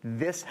now.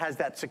 This has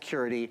that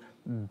security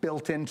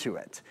built into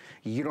it.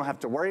 You don't have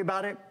to worry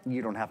about it.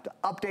 You don't have to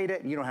update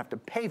it. You don't have to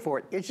pay for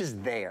it. It's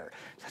just there.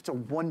 That's a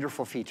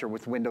wonderful feature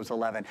with Windows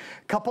 11.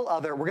 Couple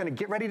other, we're gonna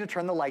get ready to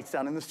turn the lights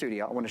down in the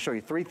studio. I wanna show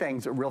you 3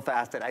 things real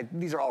fast that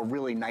these are all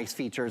really nice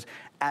features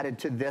added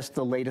to this,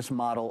 the latest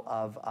model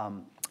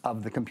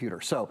of the computer.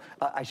 So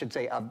I should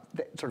say of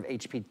the sort of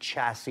HP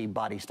chassis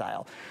body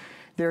style.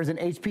 There's an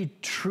HP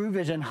True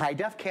Vision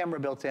high-def camera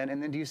built in,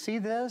 and then do you see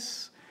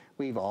this?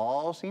 We've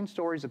all seen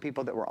stories of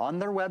people that were on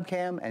their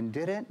webcam and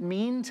didn't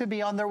mean to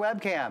be on their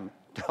webcam.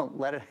 Don't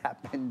let it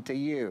happen to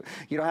you.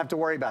 You don't have to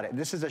worry about it.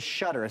 This is a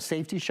shutter, a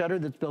safety shutter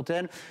that's built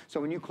in. So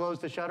when you close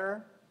the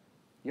shutter,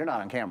 you're not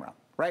on camera,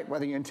 right?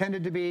 Whether you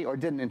intended to be or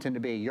didn't intend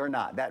to be, you're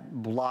not.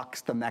 That blocks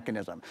the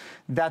mechanism.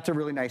 That's a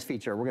really nice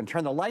feature. We're gonna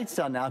turn the lights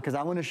down now because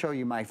I wanna show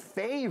you my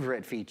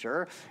favorite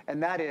feature,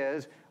 and that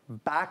is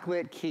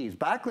backlit keys.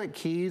 Backlit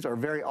keys are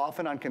very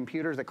often on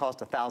computers that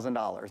cost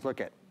 $1,000.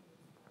 Look at.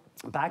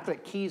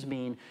 Backlit keys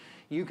mean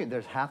you can,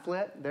 there's half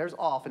lit, there's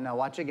off, and now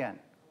watch again.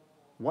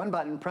 One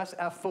button, press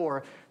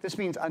F4. This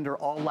means under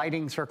all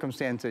lighting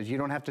circumstances, you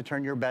don't have to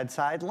turn your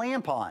bedside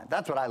lamp on.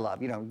 That's what I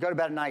love. You know, go to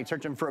bed at night,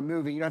 searching for a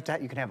movie, you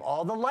can have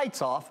all the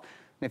lights off,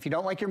 and if you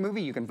don't like your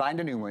movie, you can find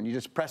a new one. You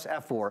just press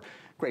F4.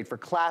 Great for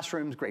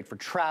classrooms, great for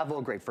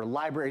travel, great for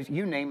libraries,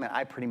 you name it,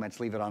 I pretty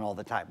much leave it on all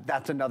the time.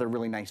 That's another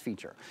really nice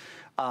feature.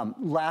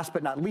 Last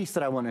but not least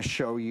that I wanna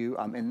show you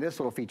in this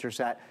little feature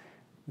set,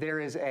 there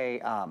is a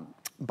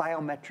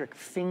biometric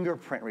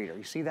fingerprint reader.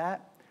 You see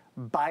that?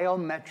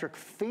 Biometric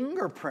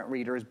fingerprint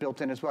reader is built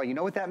in as well. You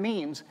know what that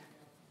means?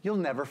 You'll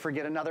never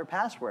forget another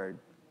password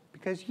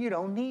because you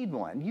don't need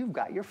one. You've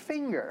got your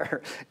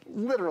finger.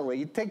 Literally,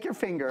 you take your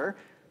finger,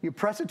 you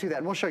press it to that,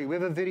 and we'll show you. We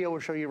have a video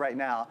we'll show you right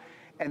now,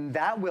 and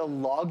that will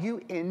log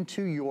you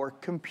into your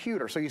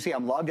computer. So you see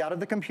I'm logged out of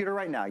the computer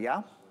right now,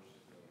 yeah?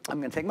 I'm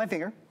gonna take my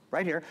finger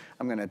right here.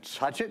 I'm gonna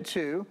touch it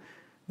to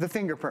the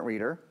fingerprint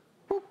reader,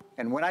 boop,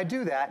 and when I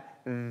do that,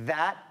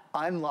 that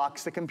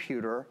unlocks the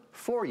computer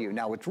for you.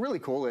 Now, what's really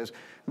cool is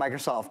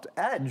Microsoft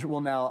Edge will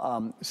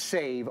now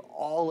save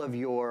all of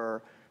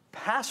your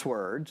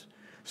passwords.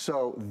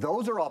 So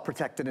those are all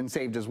protected and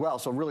saved as well.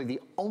 So really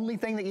the only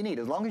thing that you need,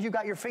 as long as you've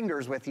got your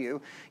fingers with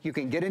you, you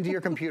can get into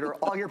your computer,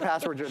 all your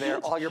passwords are there,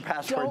 all your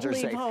passwords are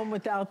safe. Don't leave home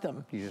without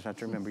them. You just have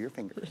to remember your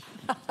fingers.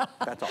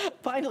 That's all.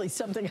 Finally,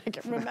 something I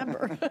can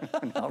remember.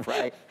 All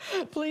right.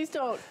 Please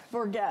don't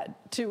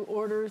forget to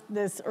order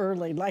this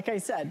early. Like I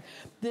said,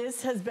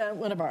 this has been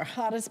one of our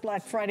hottest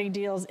Black Friday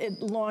deals.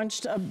 It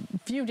launched a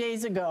few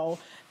days ago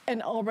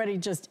and already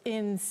just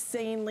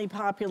insanely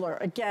popular.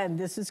 Again,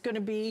 this is going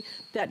to be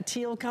that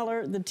teal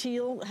color. The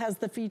teal has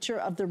the feature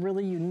of the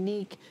really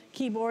unique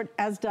keyboard,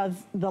 as does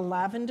the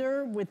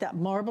lavender with that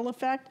marble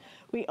effect.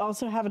 We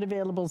also have it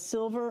available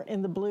silver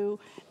in the blue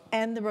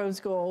and the rose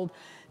gold.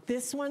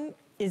 This one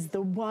is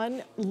the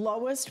one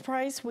lowest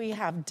price we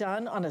have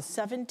done on a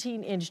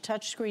 17-inch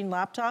touchscreen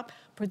laptop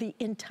for the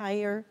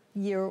entire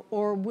year,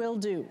 or will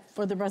do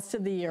for the rest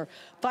of the year.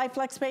 5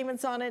 flex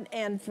payments on it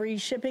and free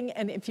shipping.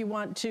 And if you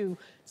want to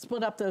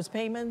split up those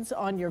payments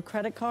on your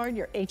credit card,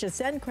 your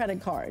HSN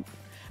credit card,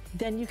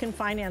 then you can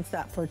finance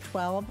that for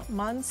 12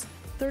 months,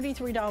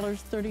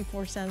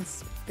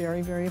 $33.34.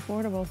 Very, very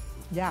affordable.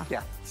 Yeah,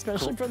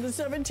 especially for the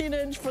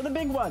 17-inch, for the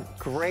big one.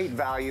 Great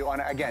value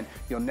on it. Again,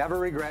 you'll never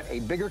regret a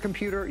bigger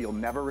computer. You'll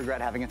never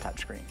regret having a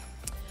touchscreen.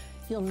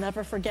 You'll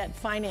never forget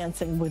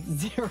financing with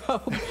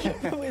zero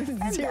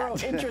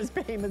interest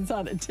payments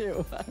on it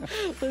too.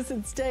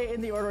 Listen, stay in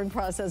the ordering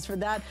process for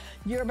that.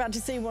 You're about to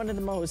see one of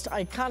the most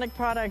iconic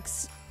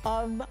products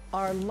of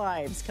our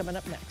lives coming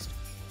up next.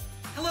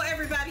 Hello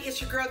everybody, it's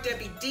your girl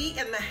Debbie D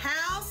in the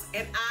house,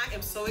 and I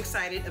am so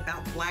excited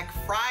about Black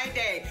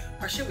Friday,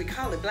 or should we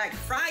call it Black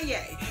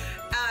Friday?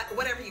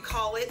 Whatever you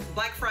call it,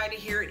 Black Friday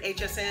here at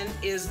HSN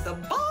is the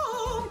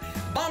bomb.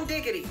 Bomb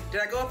diggity.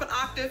 Did I go up an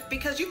octave?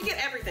 Because you can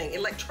get everything: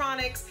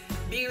 electronics,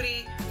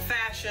 beauty,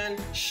 fashion,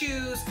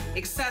 shoes,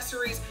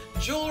 accessories,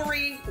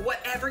 jewelry,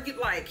 whatever you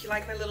like. You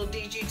like my little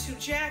DG2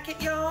 jacket,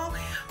 y'all?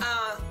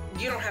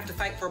 You don't have to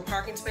fight for a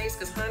parking space,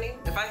 because honey,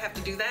 if I have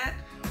to do that,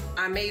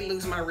 I may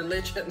lose my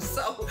religion.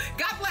 So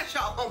God bless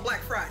y'all on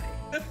Black Friday.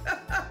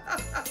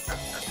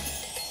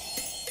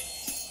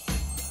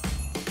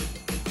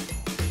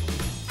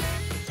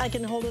 I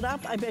can hold it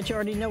up. I bet you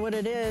already know what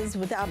it is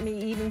without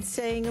me even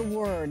saying a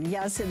word.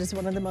 Yes, it is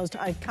one of the most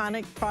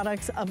iconic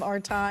products of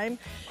our time.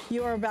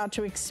 You are about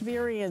to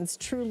experience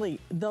truly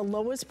the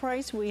lowest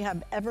price we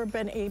have ever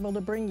been able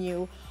to bring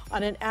you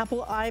on an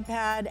Apple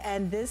iPad,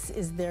 and this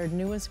is their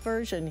newest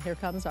version. Here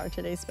comes our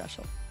today's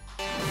special.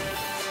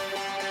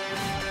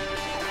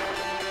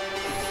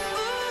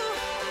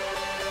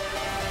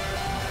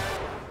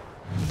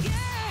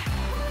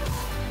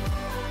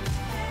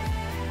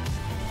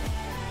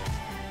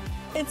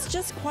 It's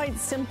just quite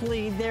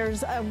simply,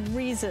 there's a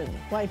reason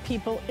why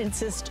people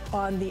insist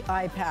on the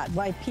iPad,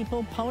 why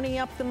people pony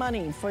up the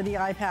money for the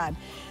iPad.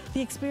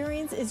 The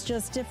experience is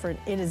just different.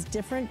 It is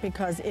different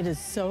because it is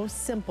so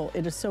simple,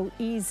 it is so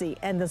easy,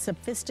 and the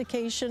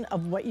sophistication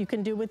of what you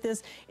can do with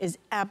this is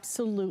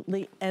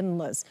absolutely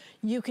endless.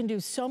 You can do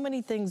so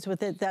many things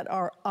with it that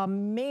are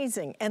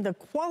amazing, and the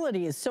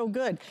quality is so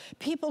good.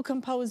 People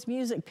compose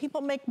music,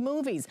 people make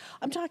movies.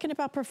 I'm talking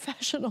about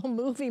professional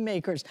movie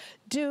makers.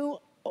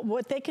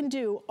 What they can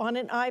do on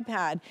an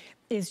iPad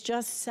is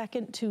just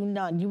second to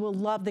none. You will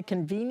love the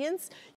convenience.